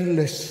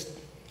endless.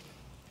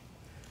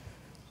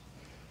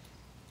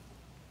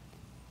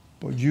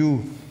 But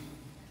you,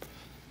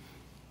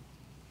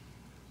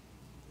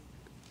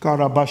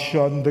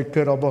 Karabashan de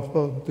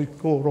Kerabah de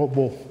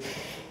Korobo,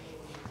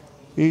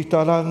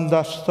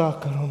 Italanda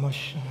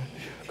Stakamashan.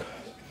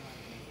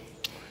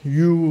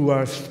 You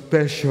are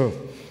special.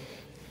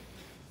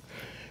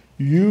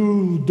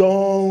 You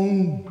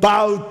don't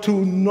bow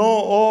to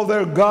no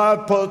other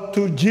God but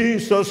to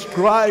Jesus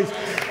Christ.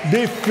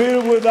 Be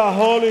filled with the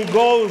Holy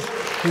Ghost.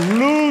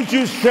 Lose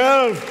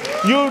yourself.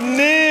 You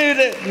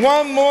need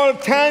one more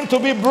time to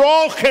be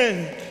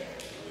broken.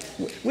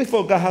 We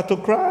forgot how to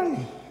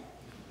cry.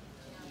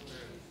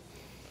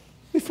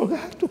 We forgot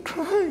how to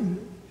cry.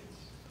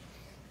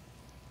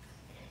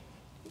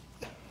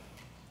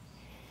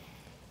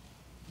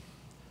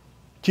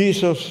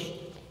 Jesus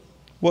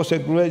was a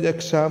great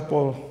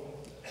example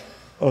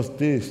of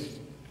this.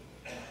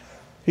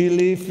 He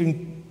lived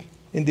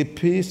in the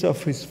peace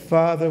of his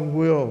Father's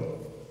will.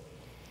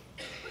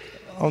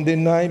 On the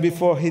night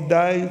before he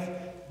died,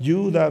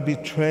 Judas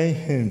betrayed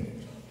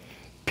him.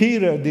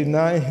 Peter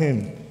denied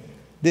him.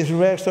 The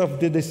rest of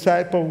the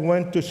disciples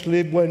went to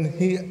sleep when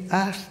he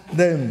asked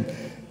them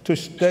to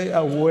stay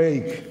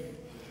awake.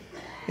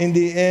 In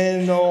the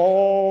end,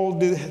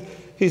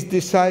 his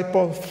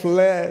disciples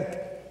fled,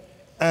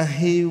 and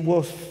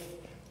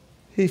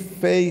he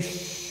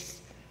faced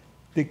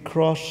the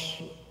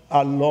cross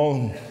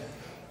alone.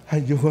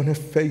 And you're going to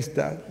face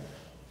that.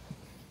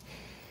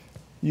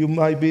 You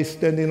might be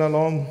standing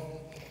alone,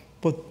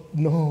 but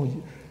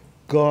no,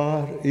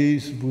 God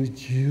is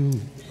with you.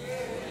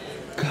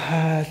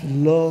 God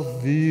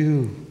loves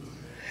you,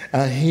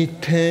 and he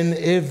turned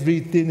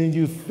everything in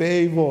your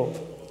favor.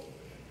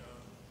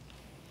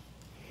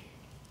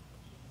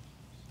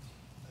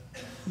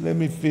 Let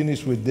me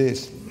finish with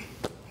this.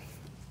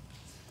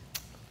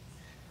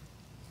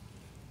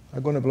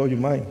 I'm going to blow your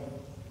mind.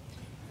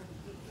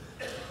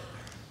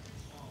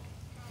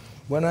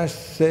 When I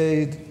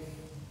said,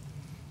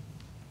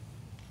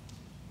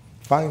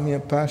 find me a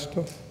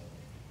pastor,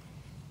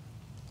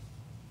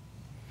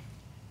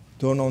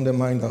 don't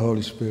undermine the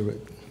Holy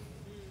Spirit.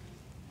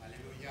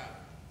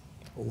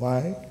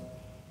 Why?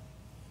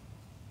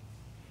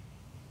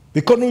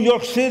 Because New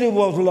York City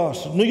was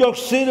lost. New York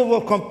City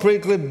was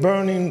completely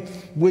burning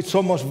with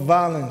so much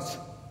violence.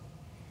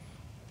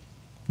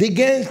 The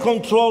gangs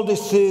controlled the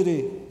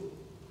city.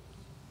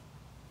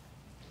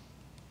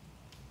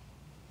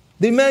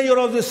 The mayor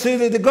of the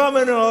city, the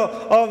governor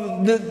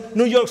of the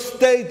New York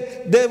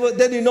State, they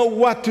didn't know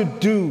what to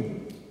do.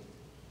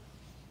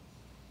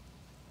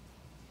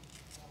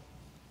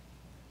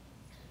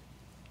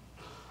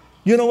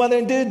 You know what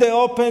they did? They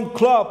opened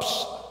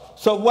clubs.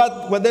 So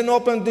when they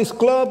opened this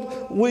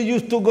club, we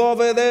used to go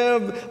over there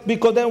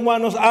because they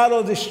want us out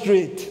of the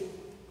street.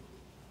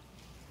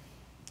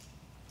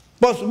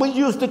 But we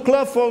used the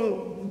club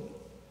for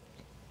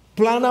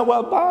plant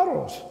our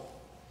bottles.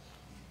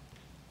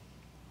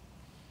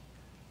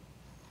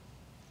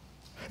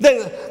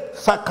 The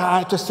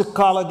psychiatrists,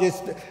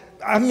 psychologists,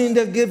 I mean,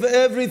 they give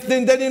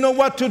everything. They didn't know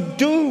what to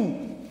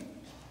do.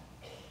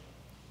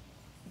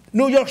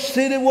 New York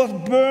City was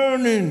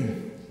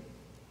burning.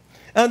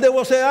 And there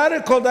was an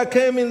article that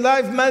came in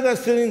Life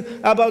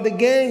magazine about the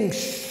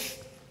gangs.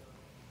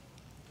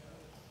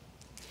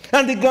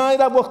 And the guy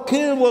that was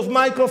killed was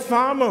Michael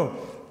Farmer.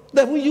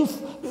 That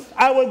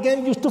our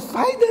gang used to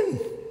fight them.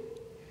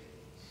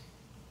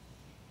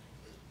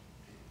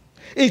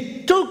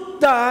 It took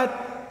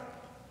that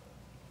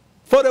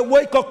for a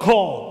wake-up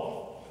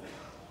call.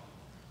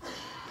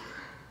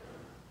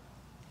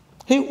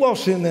 He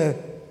wasn't a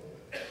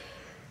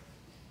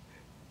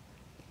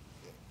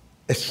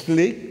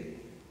slick,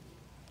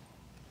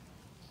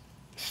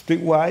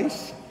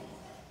 streetwise.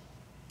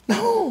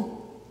 No.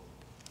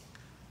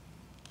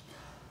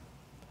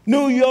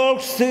 New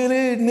York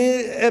City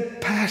needs a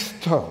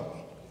pastor.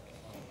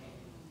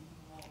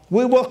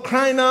 We were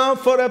crying out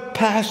for a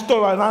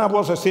pastor, and I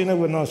was a sinner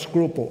with no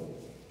scruple.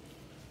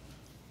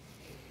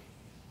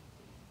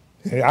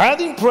 I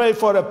didn't pray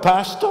for a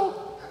pastor.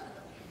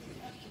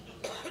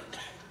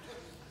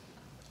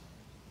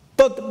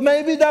 But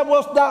maybe that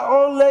was that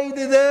old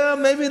lady there.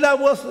 Maybe that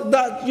was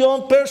that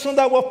young person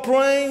that was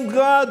praying,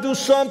 God, do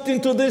something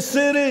to this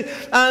city.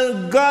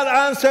 And God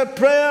answered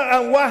prayer.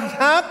 And what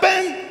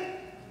happened?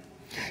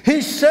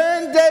 He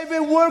sent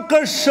David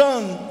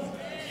Wilkerson,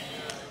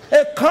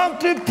 a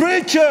country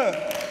preacher.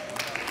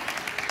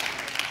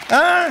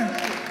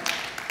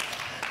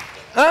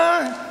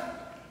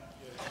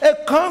 A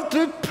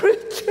country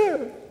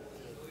preacher.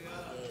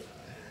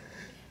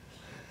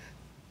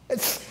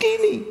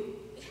 Skinny.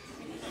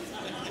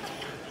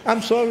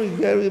 I'm sorry,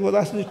 Gary, but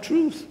that's the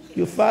truth.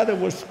 Your father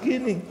was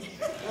skinny.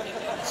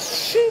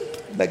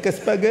 Sheep, like a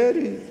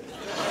spaghetti.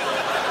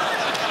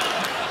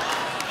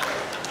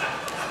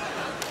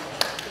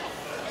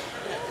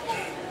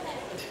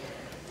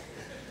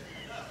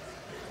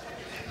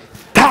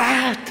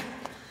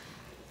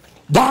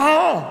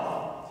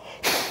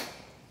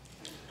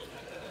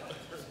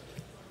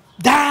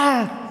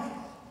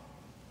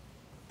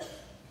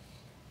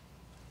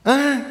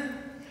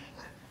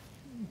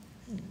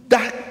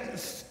 That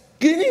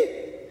skinny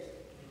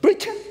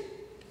preacher,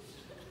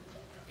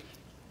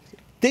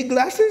 thick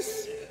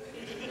glasses.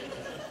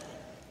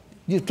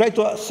 You try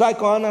to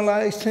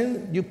psychoanalyze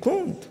him, you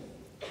couldn't.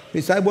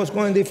 Besides, was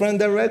going different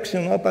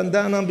direction, up and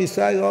down, and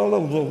beside all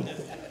of those.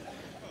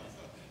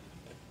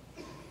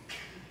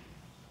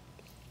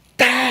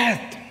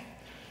 That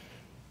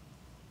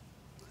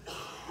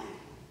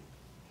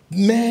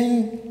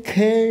man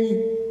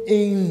came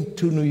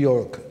into New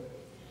York,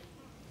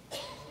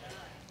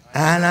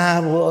 and I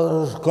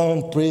was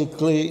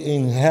completely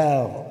in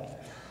hell.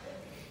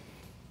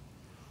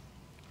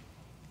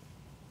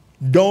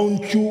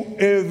 Don't you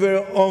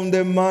ever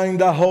undermine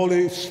the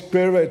Holy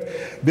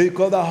Spirit,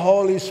 because the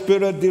Holy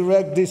Spirit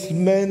directs this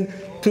man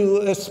to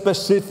a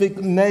specific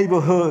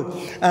neighborhood.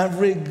 And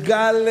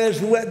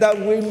regardless that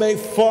we make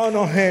fun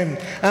of him,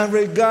 and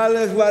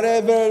regardless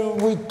whatever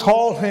we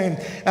told him,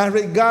 and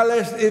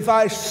regardless if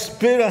I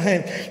spit at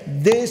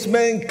him, this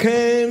man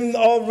came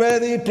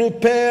already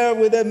prepared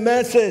with a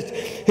message.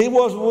 He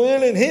was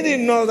willing. He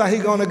didn't know that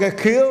he's going to get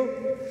killed,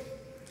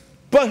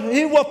 but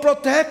he was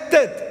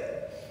protected.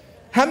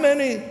 How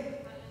many?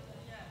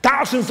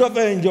 Thousands of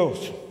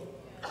angels.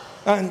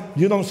 And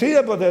you don't see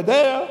it, but they're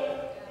there.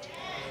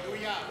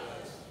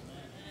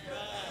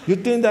 You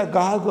think that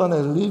God's going to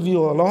leave you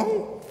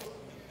alone?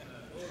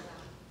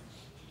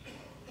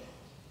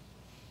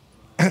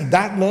 And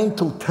that man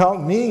to tell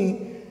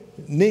me,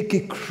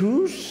 Nicky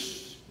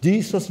Cruz,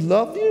 Jesus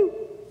loved you?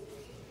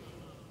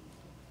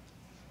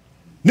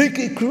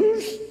 Nicky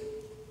Cruz,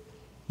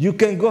 you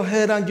can go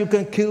ahead and you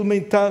can kill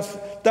me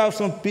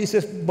 1,000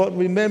 pieces, but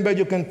remember,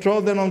 you can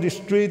throw them on the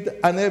street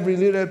and every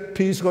little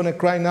piece is going to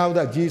cry now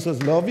that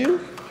Jesus loves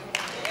you?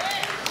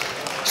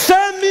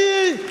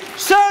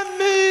 Send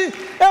me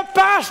a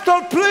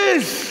pastor,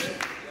 please.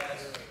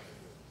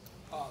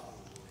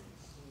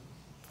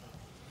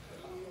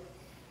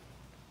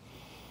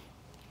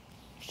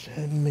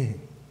 Send me.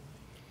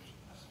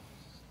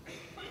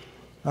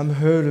 I'm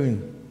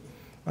hurting.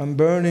 I'm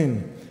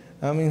burning.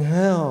 I'm in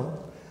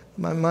hell.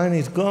 My mind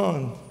is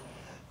gone.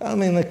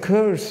 I'm in a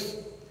curse.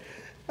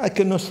 I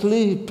cannot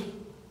sleep.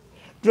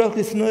 Drug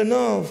is not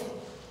enough.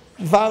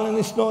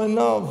 Violence is not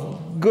enough.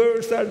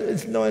 Girls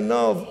is not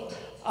enough.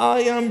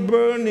 I am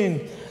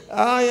burning.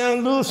 I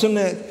am losing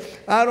it.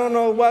 I don't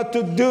know what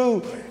to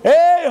do.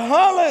 Hey,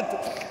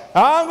 harlot,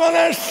 I'm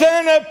going to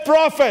send a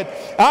prophet.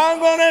 I'm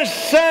going to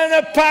send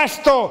a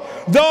pastor.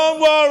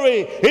 Don't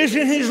worry. He's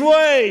in his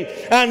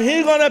way. And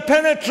he's going to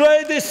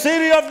penetrate the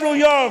city of New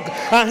York.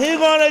 And he's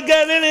going to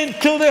get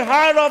into the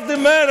heart of the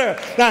matter.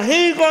 And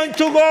he's going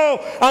to go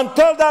and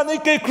tell that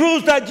Nicky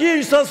Cruz that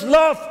Jesus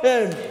loved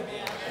him.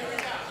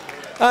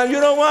 And you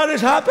know what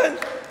has happened?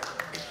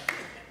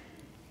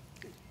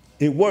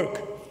 It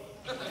worked.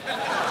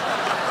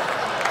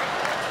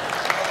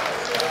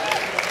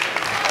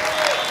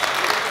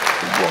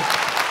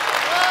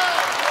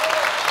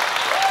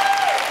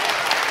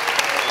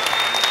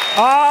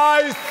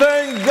 I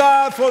thank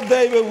God for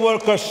David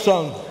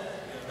Wilkerson.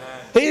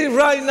 He's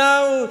right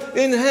now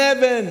in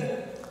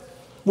heaven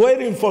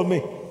waiting for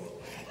me.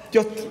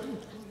 Just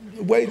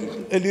wait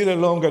a little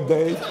longer,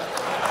 Dave.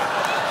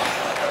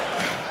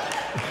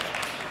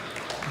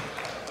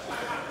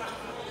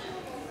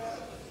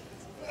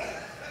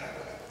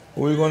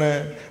 We're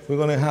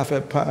gonna have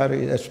a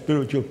party, a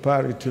spiritual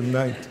party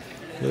tonight.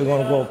 We're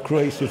gonna go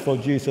crazy for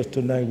Jesus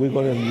tonight. We're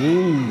gonna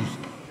lose.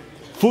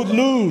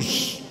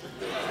 Footloose.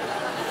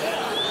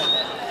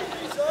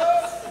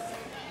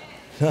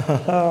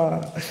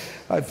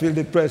 I feel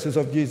the presence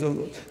of Jesus.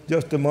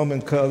 Just a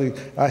moment, Carly.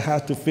 I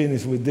have to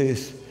finish with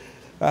this.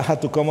 I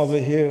had to come over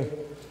here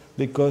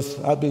because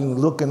I've been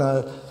looking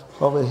at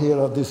over here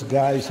at these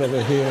guys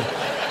over here.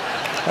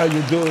 How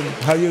you doing?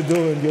 How you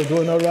doing? You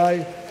doing all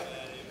right?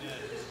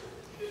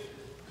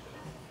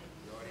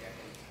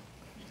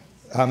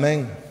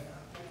 Amen.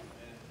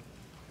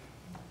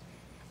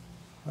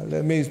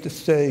 Let me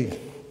just say,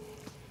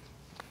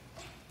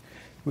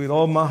 with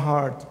all my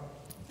heart,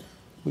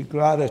 with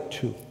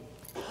gratitude,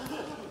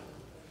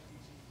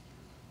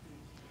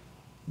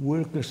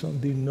 Wilkerson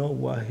didn't know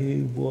what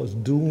he was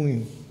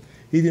doing.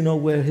 He didn't know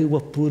where he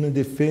was putting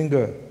the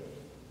finger.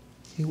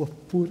 He was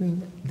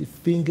putting the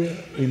finger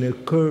in a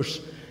curse.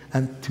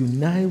 And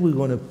tonight we're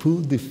going to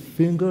put the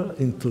finger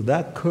into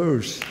that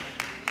curse.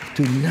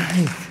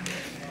 Tonight.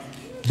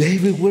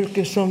 David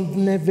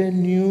Wilkerson never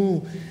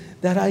knew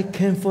that I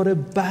came for a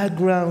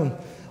background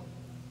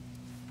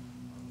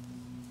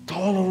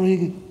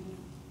totally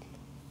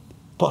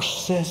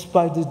possessed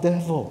by the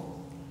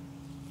devil.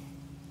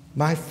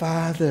 My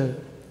father,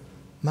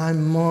 my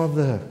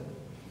mother,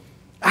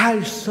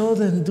 I saw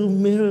them do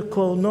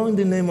miracles, not in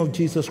the name of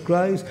Jesus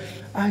Christ.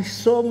 I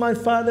saw my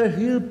father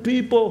heal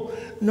people,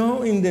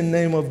 not in the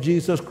name of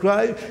Jesus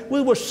Christ.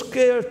 We were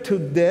scared to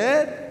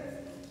death.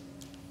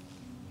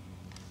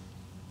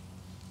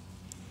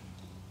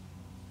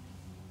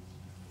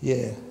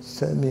 Yeah,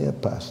 send me a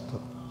pastor.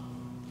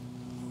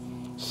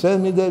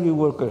 Send me David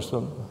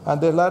Wilkerson.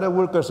 And there's a lot of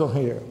Wilkerson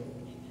here.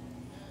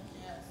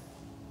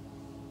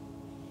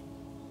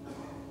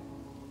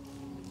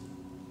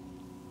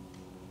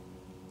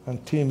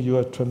 And Tim, you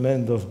are a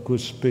tremendous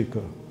good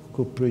speaker,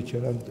 good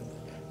preacher. And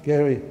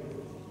Gary,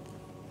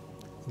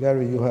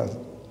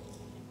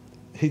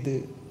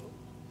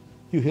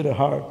 you hit a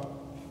heart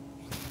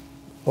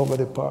over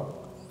the park.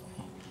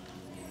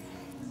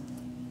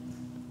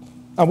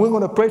 And we're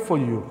going to pray for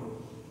you.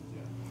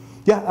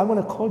 Yeah, I'm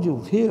going to call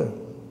you here.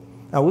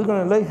 And we're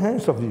going to lay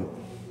hands on you.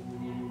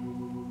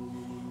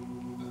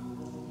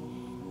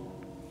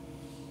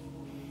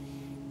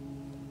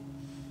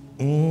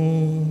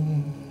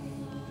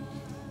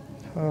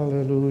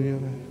 Hallelujah.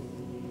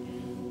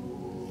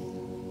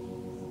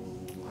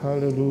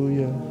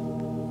 Hallelujah.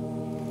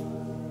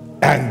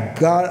 And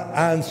God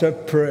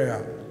answered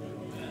prayer.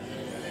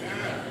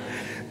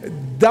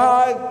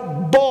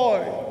 That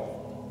boy,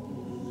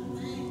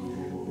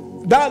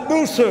 that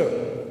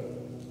loser,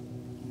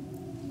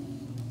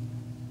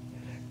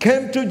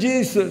 came to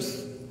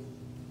Jesus.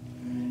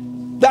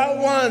 That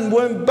one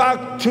went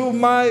back to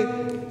my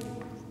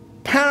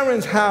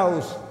parents'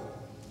 house,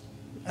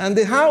 and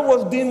the house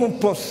was demon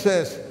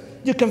possessed.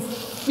 You can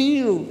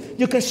feel,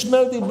 you can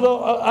smell the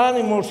blood of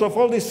animals, of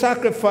all the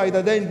sacrifice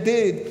that they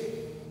did.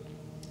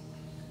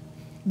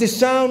 The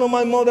sound of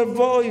my mother's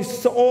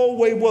voice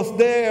always was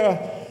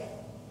there,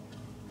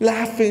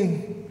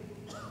 laughing.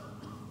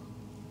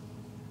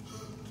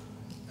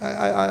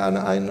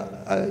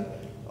 I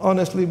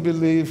honestly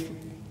believe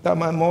that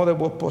my mother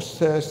was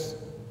possessed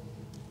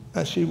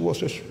and she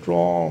was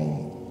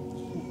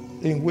strong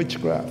in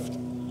witchcraft.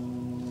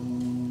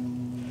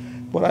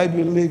 But I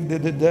believe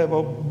that the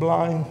devil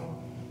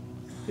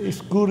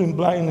is good in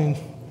blinding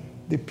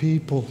the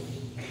people.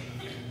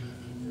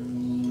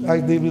 I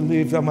do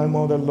believe that my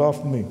mother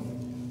loved me.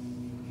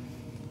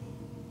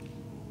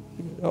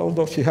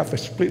 Although she has a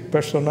split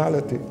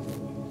personality.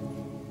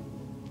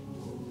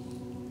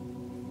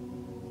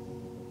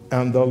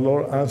 And the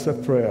Lord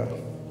answered prayer.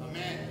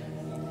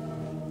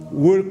 Amen.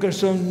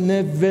 Wilkerson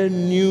never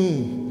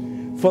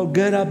knew.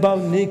 Forget about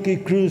Nicky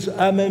Cruz.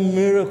 I'm a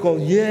miracle.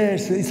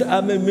 Yes,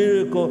 I'm a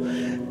miracle.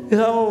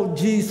 Oh,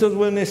 Jesus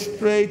went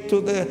straight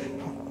to the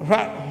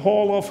rat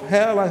hole of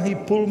hell and he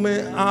pulled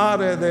me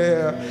out of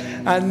there.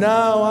 And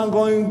now I'm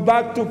going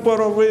back to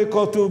Puerto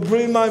Rico to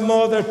bring my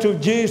mother to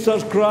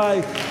Jesus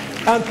Christ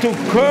and to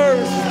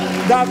curse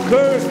that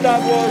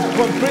was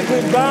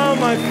completely bound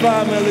my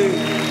family.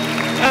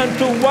 And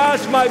to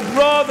wash my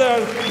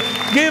brother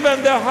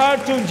given their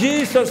heart to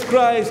Jesus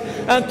Christ,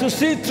 and to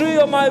see 3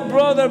 of my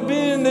brothers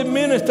being the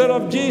minister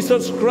of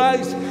Jesus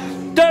Christ.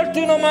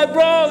 13 of my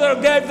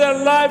brothers gave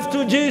their life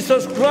to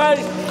Jesus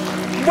Christ.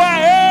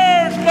 What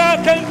else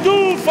God can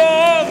do for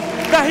us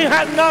that He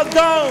has not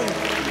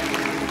done?